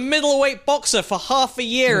was the middleweight boxer for half a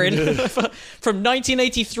year from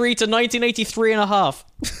 1983 to 1983 and a half.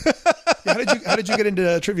 How did you get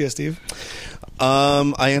into trivia, Steve?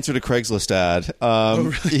 I answered a Craigslist ad.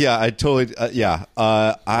 Really? Yeah, I totally.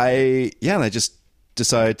 And I just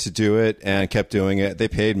decided to do it and kept doing it. They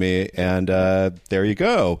paid me, and there you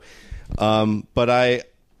go. But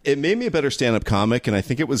it made me a better stand-up comic, and I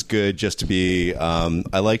think it was good just to be.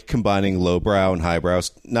 I like combining lowbrow and highbrow,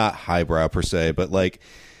 not highbrow per se, but like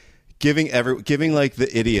giving like the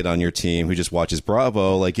idiot on your team who just watches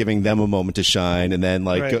Bravo, like giving them a moment to shine, and then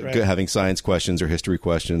like Right. having science questions or history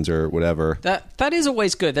questions or whatever. That is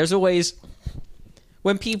always good. There's always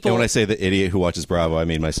when people... And when I say the idiot who watches Bravo, I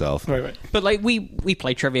mean myself. Right. But like we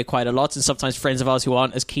play trivia quite a lot, and sometimes friends of ours who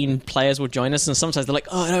aren't as keen players will join us, and sometimes they're like,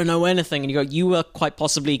 "Oh, I don't know anything," and you go, "You are quite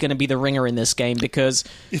possibly going to be the ringer in this game because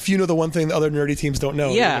If you know the one thing the other nerdy teams don't know,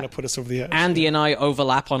 Yeah. you're going to put us over the edge. Andy and I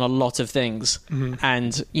overlap on a lot of things,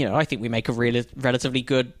 and I think we make a really relatively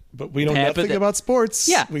good But we know pair, nothing about sports.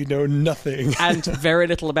 Yeah. We know nothing. and very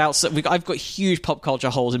little about. So I've got huge pop culture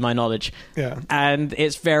holes in my knowledge, Yeah. and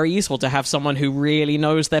it's very useful to have someone who really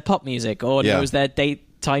knows their pop music or Yeah. knows their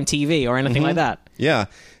daytime TV or anything like that. Yeah.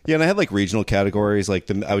 Yeah, and I had like regional categories, like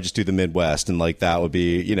I would just do the Midwest, and like that would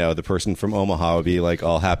be, the person from Omaha would be like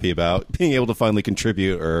all happy about being able to finally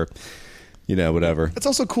contribute or, whatever. It's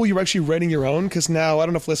also cool you're actually writing your own, because now, I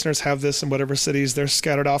don't know if listeners have this in whatever cities they're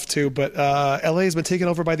scattered off to, but LA has been taken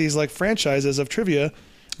over by these like franchises of trivia.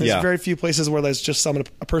 There's very few places where there's just a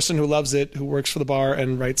person who loves it, who works for the bar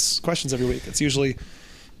and writes questions every week. It's usually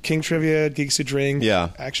King Trivia, Geeks Who Drink,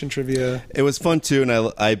 Action Trivia. It was fun too,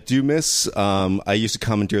 and I do miss. I used to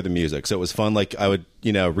commandeer the music, so it was fun. Like I would,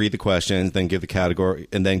 read the questions, then give the category,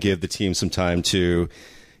 and then give the team some time to,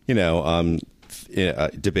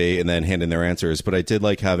 debate and then hand in their answers. But I did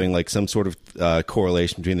like having like some sort of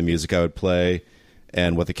correlation between the music I would play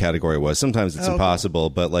and what the category was. Sometimes it's impossible,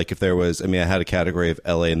 but like if there was, I had a category of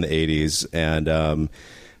LA in the 80s, and I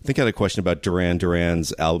think I had a question about Duran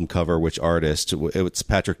Duran's album cover, which artist. It's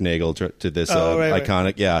Patrick Nagel did this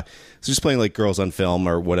iconic. Yeah. So just playing like Girls on Film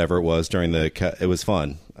or whatever it was during it was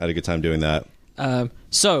fun. I had a good time doing that.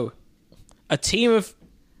 So, a team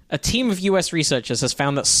of U.S. researchers has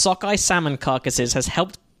found that sockeye salmon carcasses has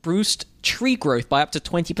helped boost tree growth by up to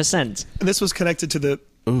 20%. And this was connected to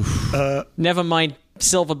the... Never mind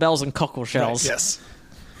silver bells and cockle shells. Right, yes.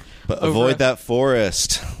 But avoid that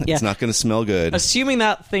forest. It's not going to smell good. Assuming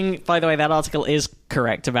that thing, by the way, that article is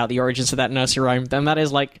correct about the origins of that nursery rhyme, then that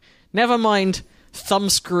is like, never mind thumb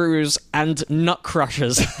screws and nut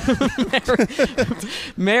crushers.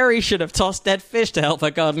 Mary should have tossed dead fish to help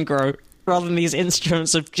her garden grow, rather than these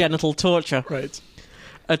instruments of genital torture. Right.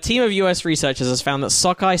 A team of U.S. researchers has found that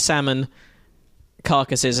sockeye salmon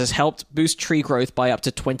carcasses has helped boost tree growth by up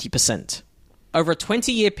to 20%. Over a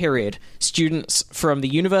 20-year period, students from the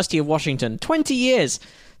University of Washington, 20 years,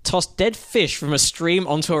 tossed dead fish from a stream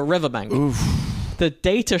onto a riverbank. Oof. The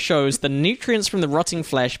data shows the nutrients from the rotting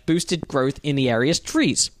flesh boosted growth in the area's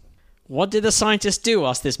trees. What did the scientists do?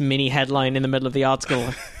 Asked this mini headline in the middle of the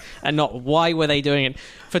article. And not why were they doing it.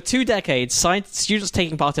 For 2 decades, students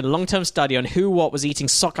taking part in a long-term study on who what was eating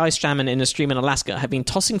sockeye salmon in a stream in Alaska have been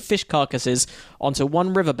tossing fish carcasses onto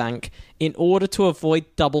one riverbank in order to avoid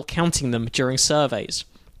double counting them during surveys.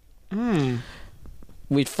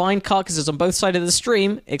 We'd find carcasses on both sides of the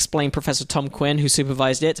stream, explained Professor Tom Quinn, who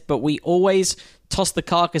supervised it, but we always toss the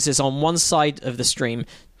carcasses on one side of the stream.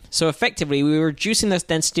 So effectively, we were reducing the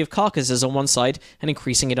density of carcasses on one side and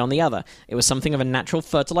increasing it on the other. It was something of a natural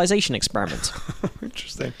fertilization experiment.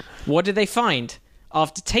 Interesting. What did they find?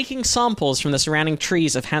 After taking samples from the surrounding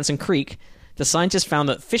trees of Hansen Creek, the scientists found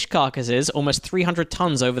that fish carcasses, almost 300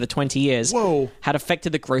 tons over the 20 years, had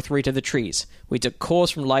affected the growth rate of the trees. We took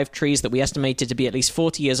cores from live trees that we estimated to be at least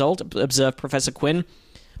 40 years old, observed Professor Quinn.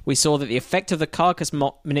 We saw that the effect of the carcass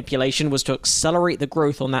manipulation was to accelerate the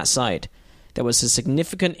growth on that side. There was a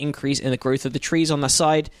significant increase in the growth of the trees on the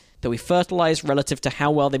side that we fertilized relative to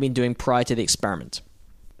how well they'd been doing prior to the experiment.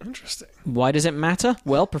 Interesting. Why does it matter?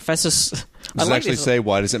 Well, professors... Does it actually say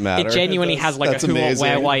why does it matter? It genuinely has like That's a who, what,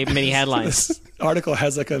 where, amazing. why mini headlines. This article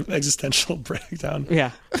has like an existential breakdown.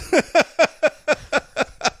 Yeah.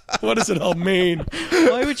 What does it all mean?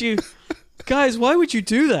 Why would you... Guys, why would you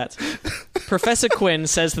do that? Professor Quinn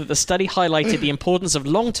says that the study highlighted the importance of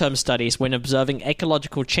long-term studies when observing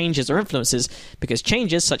ecological changes or influences, because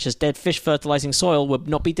changes such as dead fish fertilizing soil would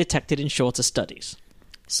not be detected in shorter studies.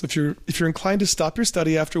 So if you're inclined to stop your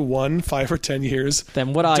study after 1, 5, or 10 years,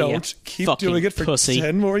 Then what are you? don't keep Fucking doing it for pussy.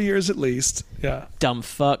 10 more years at least. Yeah. Dumb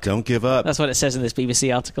fuck. Don't give up. That's what it says in this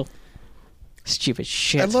BBC article. Stupid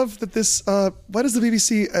shit. I love that this. Why does the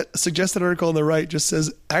BBC suggest that article on the right just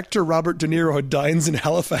says actor Robert De Niro dines in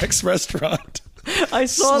Halifax restaurant? I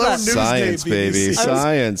saw Slow that. news. Science, Day, baby. BBC.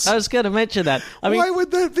 Science. I was going to mention that. I mean, Why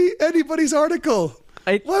would that be anybody's article?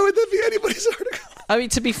 I- Why would that be anybody's article? I mean,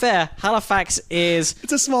 to be fair, Halifax is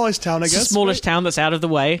It's a smallish town, I a guess. smallish right? town that's out of the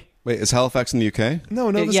way. Wait, is Halifax in the UK?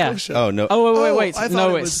 No, Nova Yeah. Scotia. Oh, no. Oh, wait. I thought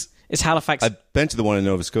No, it it's Halifax. I've been to the one in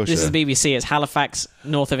Nova Scotia. This is the BBC. It's Halifax,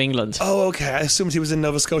 north of England. Oh, okay. I assumed he was in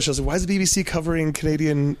Nova Scotia. I was like, why is the BBC covering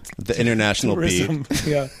Canadian the international beat. tourism?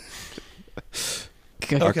 Yeah.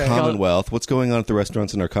 God. Our Okay. Commonwealth. What's going on at the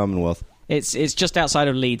restaurants in our Commonwealth? It's just outside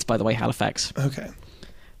of Leeds, by the way, Halifax. Okay.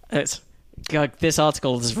 It's God, this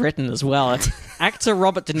article is written as well. Actor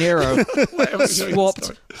Robert De Niro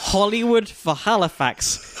swapped Hollywood for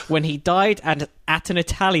Halifax when he died at an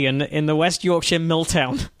Italian in the West Yorkshire mill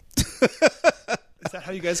town. Is that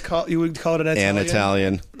how you guys you would call it an Italian? An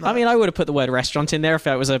Italian. I mean, I would have put the word restaurant in there if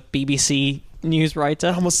I was a BBC news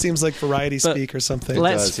writer. Almost seems like variety speak or something.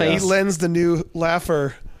 Let's does, face He lends the new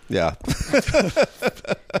laugher. Yeah.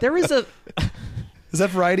 there is a... Is that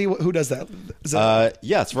variety? Who does that? Is that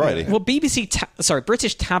Yeah, it's variety. Well,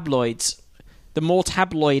 British tabloids, the more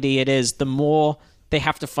tabloidy it is, the more they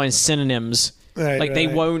have to find synonyms. Right, They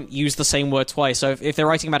right. won't use the same word twice. So if they're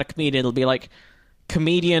writing about a comedian, it'll be like,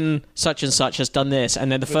 comedian such and such has done this, and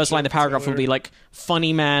then the first line of the paragraph will be like,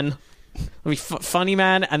 funny man. It'll be funny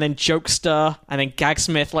man, and then jokester, and then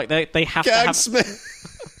gagsmith. Like they have to have... Gagsmith.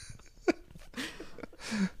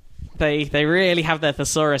 They really have their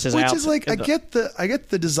thesauruses Which out. is like I get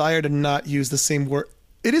the desire to not use the same word.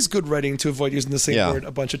 It is good writing to avoid using the same word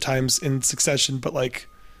a bunch of times in succession, but like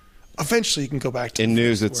eventually you can go back to In the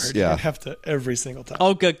news, first it's- word. yeah. You don't have to every single time.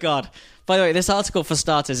 Oh, good God. By the way, this article, for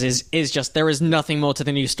starters, is just, there is nothing more to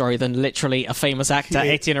the news story than literally a famous actor He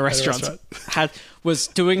ate in a ate at a restaurant, restaurant. was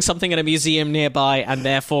doing something at a museum nearby and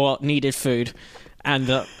therefore needed food. And,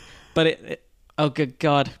 oh, good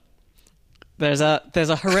God. There's a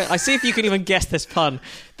I see if you can even guess this pun.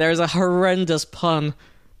 There is a horrendous pun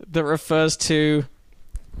that refers to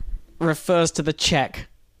the check,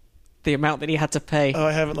 the amount that he had to pay. Oh,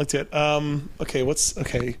 I haven't looked yet.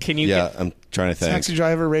 Okay. Can you Yeah, I'm trying to think. Taxi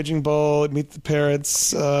Driver, Raging Bull, Meet the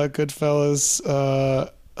Parents, Goodfellas.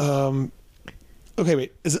 Okay,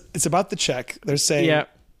 wait. It's about the check. They're saying... Yeah.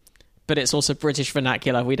 But it's also British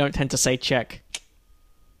vernacular. We don't tend to say check.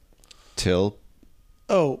 Till.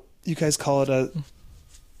 Oh, you guys call it a...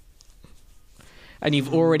 And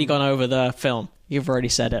you've already gone over the film. You've already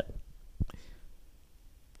said it.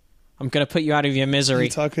 I'm going to put you out of your misery.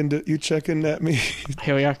 You checking at me?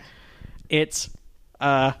 Here we are. It's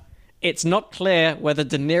not clear whether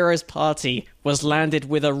De Niro's party was landed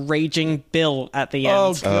with a raging bill at the Oh,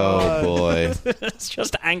 end. God. Oh, boy. It's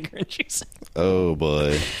just anger inducing. Oh,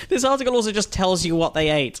 boy. This article also just tells you what they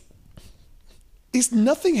ate. Is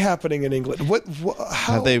nothing happening in England? How?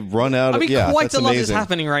 Have they run out I of... mean, yeah, quite that's a lot is amazing.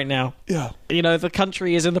 happening right now. Yeah. You know, the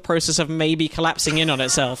country is in the process of maybe collapsing in on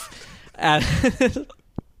itself.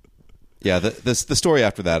 Yeah, the story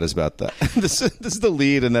after that is about that. This is the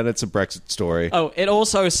lead, and then it's a Brexit story. Oh, it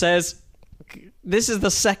also says this is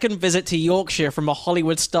the second visit to Yorkshire from a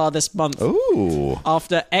Hollywood star this month. Ooh.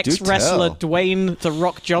 After ex-wrestler tell. Dwayne "The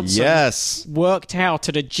Rock" Johnson Yes. worked out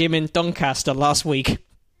at a gym in Doncaster last week.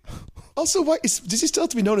 Also, does he still have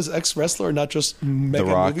to be known as ex-wrestler and not just mega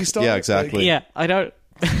Rock. movie star? Yeah, exactly. Yeah, I don't...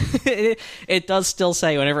 it does still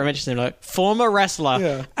say, whenever it mentions him, like, former wrestler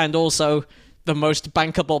Yeah. and also the most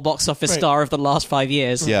bankable box office Right. star of the last 5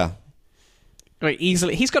 years. Yeah. Like,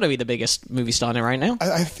 easily. He's got to be the biggest movie star now right now.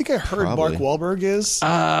 I think I heard Probably. Mark Wahlberg is.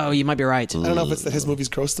 Oh, you might be right. I don't know if it's that his movies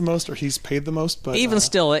gross the most or he's paid the most, but Even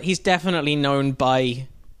still, he's definitely known by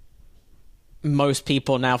most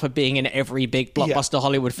people now for being in every big blockbuster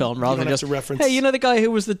Hollywood film, rather don't than have just, to reference- hey, you know the guy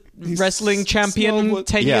who was the wrestling champion Snowball-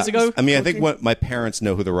 10 Yeah. years ago? I mean, I think what my parents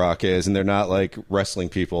know who The Rock is, and they're not like wrestling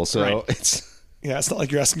people, so Right. it's... yeah, it's not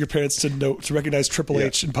like you're asking your parents to recognize Triple Yeah.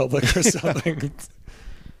 H in public or something.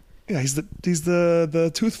 Yeah, he's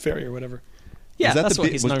the tooth fairy or whatever. Yeah, Is that that's the what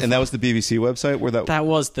B- he's was- known and for. that was the BBC website where that... That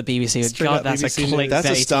was the BBC. Straight God, up that's BBC a news. clickbaity That's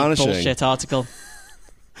astonishing. bullshit article.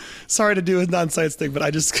 Sorry to do a non-science thing, but I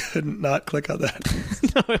just couldn't not click on that.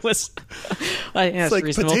 No, it was... yeah, It's like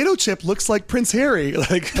reasonable. potato chip looks like Prince Harry.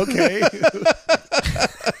 Like, okay.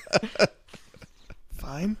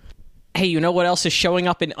 Fine. Hey, you know what else is showing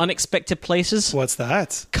up in unexpected places? What's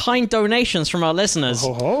that? Kind donations from our listeners.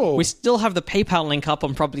 Ho, ho. We still have the PayPal link up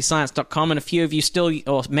on probablyscience.com, and a few of you still,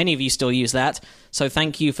 or many of you still use that. So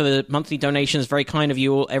thank you for the monthly donations. Very kind of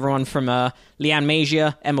you all, everyone from Leanne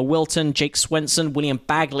Mazier, Emma Wilton, Jake Swenson, William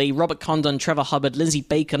Bagley, Robert Condon, Trevor Hubbard, Lindsay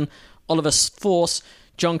Bacon, Oliver Force,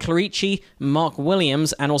 John Clarici, Mark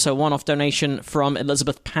Williams, and also one-off donation from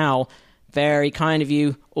Elizabeth Powell. Very kind of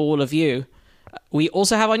you, all of you. We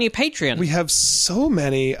also have our new Patreon. We have so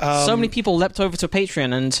many. So many people leapt over to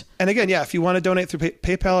Patreon, and And again, yeah, if you want to donate through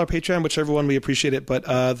PayPal or Patreon, whichever one, we appreciate it. But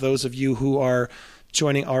those of you who are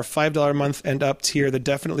joining our $5 a month and up tier, the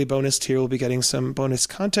definitely bonus tier, will be getting some bonus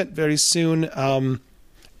content very soon. And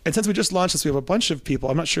since we just launched this, we have a bunch of people.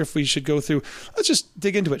 I'm not sure if we should go through. Let's just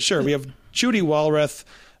dig into it. Sure. We have Judy Walrath,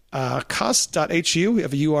 cost.hu. We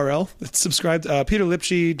have a URL that's subscribed. Peter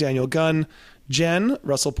Lipschi, Daniel Gunn, Jen,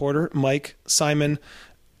 Russell Porter, Mike, Simon,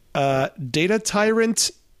 Data Tyrant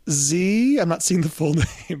Z. I'm not seeing the full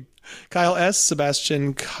name. Kyle S.,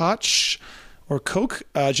 Sebastian Koch, or Koch,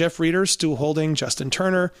 Jeff Reeder, Stu Holding, Justin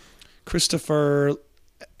Turner, Christopher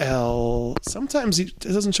L. Sometimes it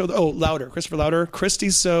doesn't show Louder. Christopher Louder, Christy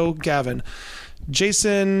So, Gavin,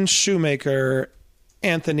 Jason Shoemaker,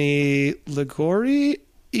 Anthony Ligori,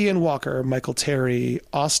 Ian Walker, Michael Terry,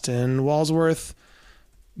 Austin Walsworth,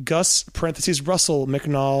 Gus (Russell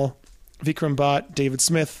McNall, Vikram Bhatt, David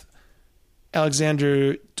Smith,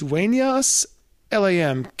 Alexander Duenas,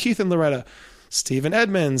 LAM, Keith and Loretta, Stephen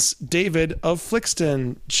Edmonds, David of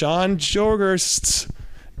Flixton, John Jorgerst,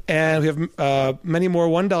 and we have many more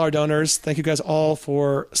 $1 donors. Thank you guys all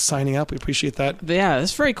for signing up. We appreciate that. Yeah,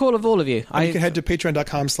 it's very cool of all of you. You can head to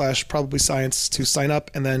patreon.com/probablyscience to sign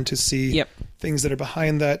up and then to see things that are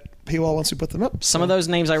behind that paywall once we put them up. Some of those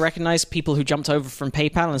names I recognize, people who jumped over from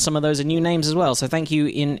PayPal, and some of those are new names as well. So thank you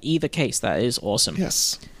in either case. That is awesome.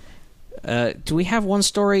 Yes. Do we have one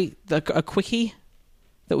story, a quickie,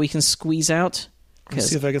 that we can squeeze out? Let's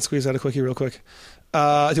see if I can squeeze out a quickie real quick. Do you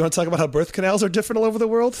want to talk about how birth canals are different all over the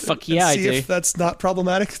world? Fuck yeah, I do. See if that's not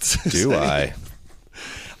problematic. Do I?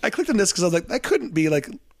 I clicked on this because I was like, that couldn't be like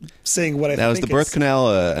saying what I think. Now, is the birth canal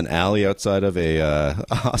an alley outside of a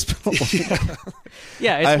hospital?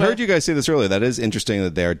 Yeah, I heard you guys say this earlier. That is interesting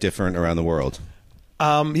that they're different around the world.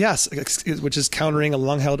 Yes, which is countering a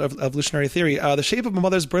long-held evolutionary theory. The shape of a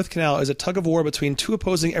mother's birth canal is a tug-of-war between two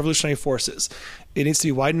opposing evolutionary forces. It needs to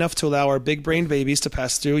be wide enough to allow our big-brained babies to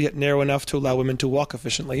pass through, yet narrow enough to allow women to walk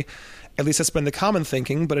efficiently. At least that's been the common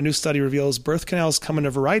thinking, but a new study reveals birth canals come in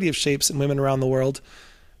a variety of shapes in women around the world.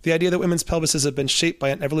 The idea that women's pelvises have been shaped by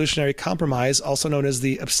an evolutionary compromise, also known as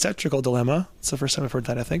the obstetrical dilemma, it's the first time I've heard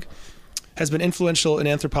that, I think, has been influential in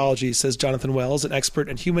anthropology, says Jonathan Wells, an expert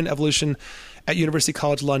in human evolution at University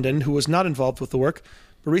College London, who was not involved with the work,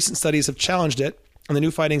 but recent studies have challenged it, and the new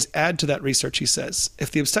findings add to that research, he says.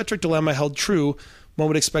 If the obstetric dilemma held true, one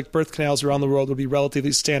would expect birth canals around the world would be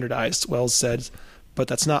relatively standardized, Wells said, but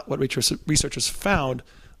that's not what researchers found.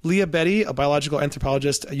 Leah Betty, a biological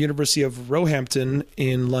anthropologist at University of Roehampton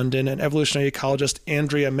in London, and evolutionary ecologist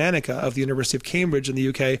Andrea Manica of the University of Cambridge in the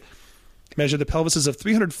UK, measured the pelvises of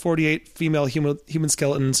 348 female human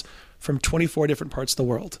skeletons from 24 different parts of the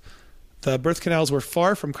world. The birth canals were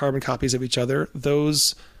far from carbon copies of each other.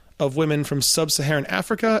 Those of women from sub-Saharan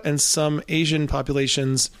Africa and some Asian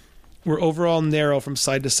populations were overall narrow from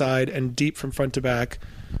side to side and deep from front to back,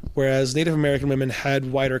 whereas Native American women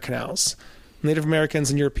had wider canals. Native Americans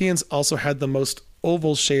and Europeans also had the most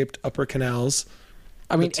oval-shaped upper canals.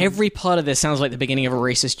 I mean, every part of this sounds like the beginning of a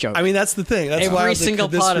racist joke. I mean, that's the thing. That's why every single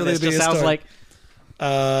part of this just sounds like...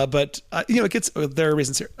 it gets. There are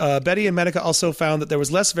reasons here. Betty and Medica also found that there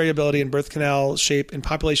was less variability in birth canal shape in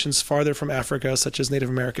populations farther from Africa, such as Native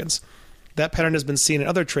Americans. That pattern has been seen in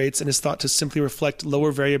other traits and is thought to simply reflect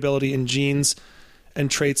lower variability in genes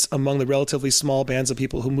and traits among the relatively small bands of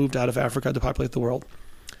people who moved out of Africa to populate the world.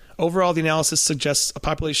 Overall, the analysis suggests a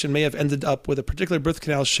population may have ended up with a particular birth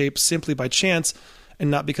canal shape simply by chance and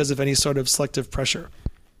not because of any sort of selective pressure.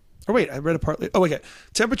 Or wait, I read a part... Oh, okay.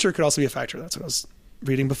 Temperature could also be a factor. That's what I was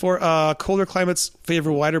reading before. Colder climates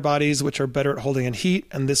favor wider bodies, which are better at holding in heat,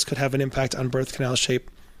 and this could have an impact on birth canal shape.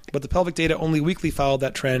 But the pelvic data only weakly followed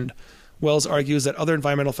that trend. Wells argues that other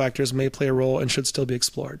environmental factors may play a role and should still be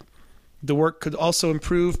explored. The work could also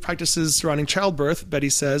improve practices surrounding childbirth, Betty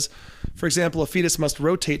says. For example, a fetus must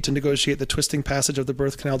rotate to negotiate the twisting passage of the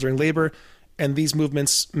birth canal during labor, and these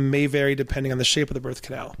movements may vary depending on the shape of the birth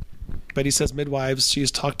canal. Betty says midwives she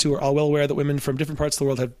has talked to are all well aware that women from different parts of the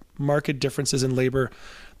world have marked differences in labor,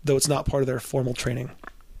 though it's not part of their formal training.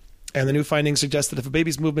 And the new findings suggest that if a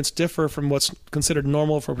baby's movements differ from what's considered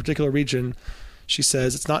normal for a particular region, she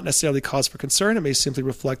says it's not necessarily cause for concern. It may simply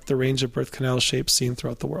reflect the range of birth canal shapes seen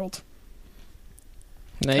throughout the world.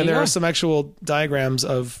 There are some actual diagrams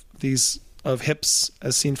of these of hips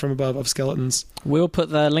as seen from above of skeletons. We'll put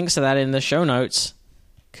the links to that in the show notes.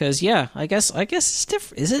 Because I guess it's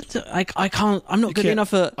different. Is it? I can't. I'm not good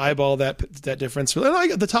enough at eyeball that difference.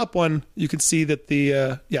 The top one, you can see that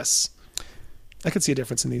the yes, I could see a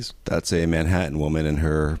difference in these. That's a Manhattan woman, and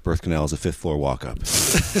her birth canal is a 5th floor walk up.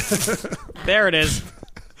 There it is.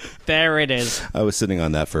 There it is. I was sitting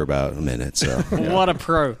on that for about a minute. So yeah. What a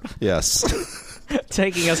pro! Yes.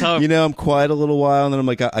 Taking us home. I'm quiet a little while, and then I'm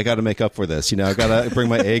like, I got to make up for this. I got to bring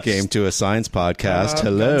my A game to a science podcast.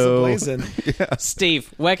 Hello. Yeah.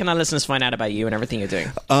 Steve, where can our listeners find out about you and everything you're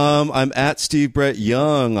doing? I'm at Steve Brett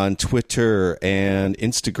Young on Twitter and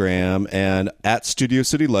Instagram, and at Studio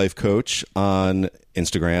City Life Coach on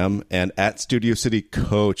Instagram, and at Studio City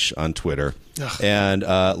Coach on Twitter. Ugh. And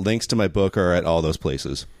links to my book are at all those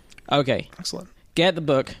places. Okay. Excellent. Get the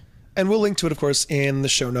book. And we'll link to it, of course, in the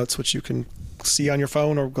show notes, which you can see on your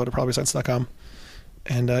phone, or go to probablyscience.com.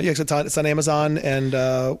 And it's on Amazon and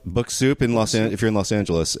Book Soup in if you're in Los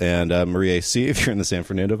Angeles, and Marie AC if you're in the San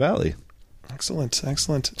Fernando Valley.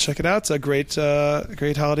 Excellent. Check it out. It's a great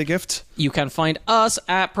holiday gift. You can find us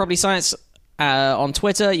at Probably Science on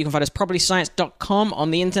Twitter. You can find us probablyscience.com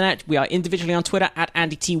on the internet. We are individually on Twitter at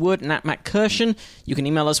Andy T. Wood and at Matt Kirshen. You can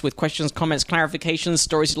email us with questions, comments, clarifications,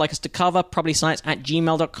 stories you'd like us to cover,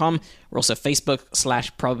 probablyscience@gmail.com. We're also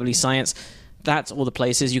Facebook/probablyscience. That's all the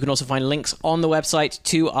places. You can also find links on the website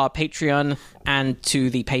to our Patreon and to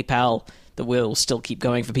the PayPal that will still keep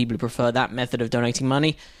going for people who prefer that method of donating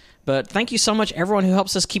money. But thank you so much, everyone who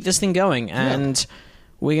helps us keep this thing going. And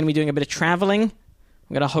we're going to be doing a bit of traveling.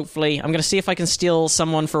 I'm going to see if I can steal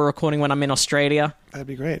someone for a recording when I'm in Australia. That'd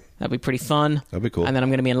be great. That'd be pretty fun. That'd be cool. And then I'm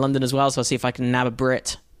going to be in London as well, so I'll see if I can nab a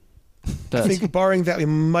Brit. But I think barring that, we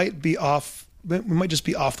might be off. We might just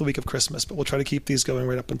be off the week of Christmas, but we'll try to keep these going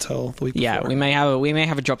right up until the week before. yeah, we may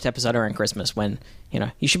have a dropped episode around Christmas when,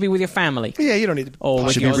 you should be with your family. Yeah, you don't need to. Or I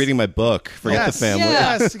with should be reading my book. Forget the family.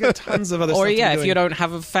 Yes, you got tons of other Or stuff to be if doing. you don't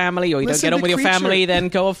have a family or you Listen don't get on to with your Creature. family, then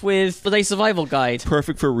go off with the Day Survival Guide.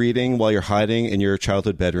 Perfect for reading while you're hiding in your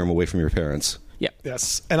childhood bedroom away from your parents. Yeah,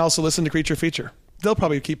 Yes, and also listen to Creature Feature. They'll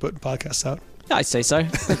probably keep putting podcasts out. I'd say so.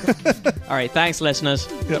 All right, thanks, listeners.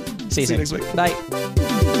 Yep. See you soon. next week. Bye.